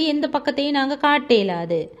என்று சொல்லி எந்த பக்கத்தையும் நாங்கள் காட்ட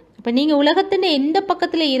இயலாது. இப்போ நீங்கள் உலகத்தின் எந்த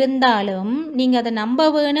பக்கத்தில் இருந்தாலும் நீங்கள் அதை நம்ப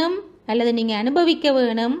வேணும் அல்லது நீங்கள் அனுபவிக்க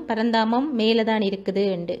வேணும், பரந்தாமம் மேலே தான் இருக்குது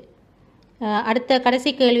என்று. அடுத்த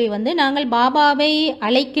கடைசி கேள்வி நாங்கள் பாபாவை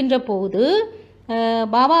அழைக்கின்ற போது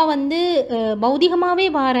பாபா பௌதிகமாகவே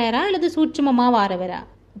வாராரா அல்லது சூட்சுமமாக வாரவரா?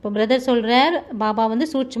 இப்போ பிரதர் சொல்கிறார், பாபா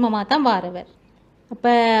சூட்சுமமாக தான் வாரவர்.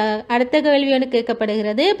 அப்போ அடுத்த கேள்வி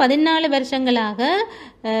கேட்கப்படுகிறது, 14 வருஷங்களாக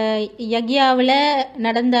யக்யாவில்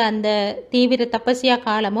நடந்த அந்த தீவிர தபஸ்யா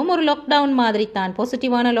காலமும் ஒரு லாக்டவுன் மாதிரி தான்,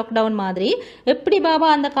 பாசிட்டிவான லாக்டவுன் மாதிரி. எப்படி பாபா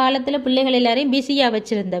அந்த காலத்தில் பிள்ளைகள் எல்லாரையும் பிஸியாக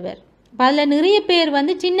வச்சுருந்தவர். அதில் நிறைய பேர்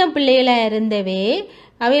சின்ன பிள்ளைகளாக இருந்தவே,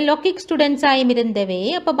 அவை லொக்கிக் ஸ்டூடெண்ட்ஸாயும் இருந்தவே.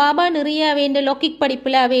 அப்போ பாபா நிறைய அவைண்ட லொக்கிக்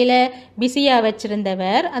படிப்பில் அவையில் பிஸியாக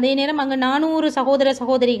வச்சுருந்தவர். அதே நேரம் அங்கே 400 சகோதர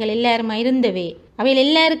சகோதரிகள் எல்லாருமா இருந்தவே. அவையில்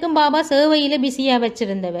எல்லாருக்கும் பாபா சேவையில் பிஸியாக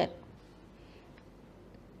வச்சுருந்தவர்.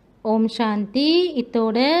 ஓம் சாந்தி.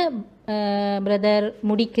 இத்தோட பிரதர்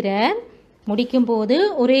முடிக்கும் போது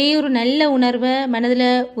ஒரே ஒரு நல்ல உணர்வை மனதில்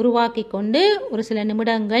உருவாக்கி கொண்டு ஒரு சில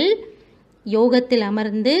நிமிடங்கள் யோகத்தில்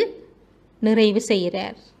அமர்ந்து நிறைவு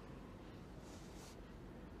செய்கிறார்.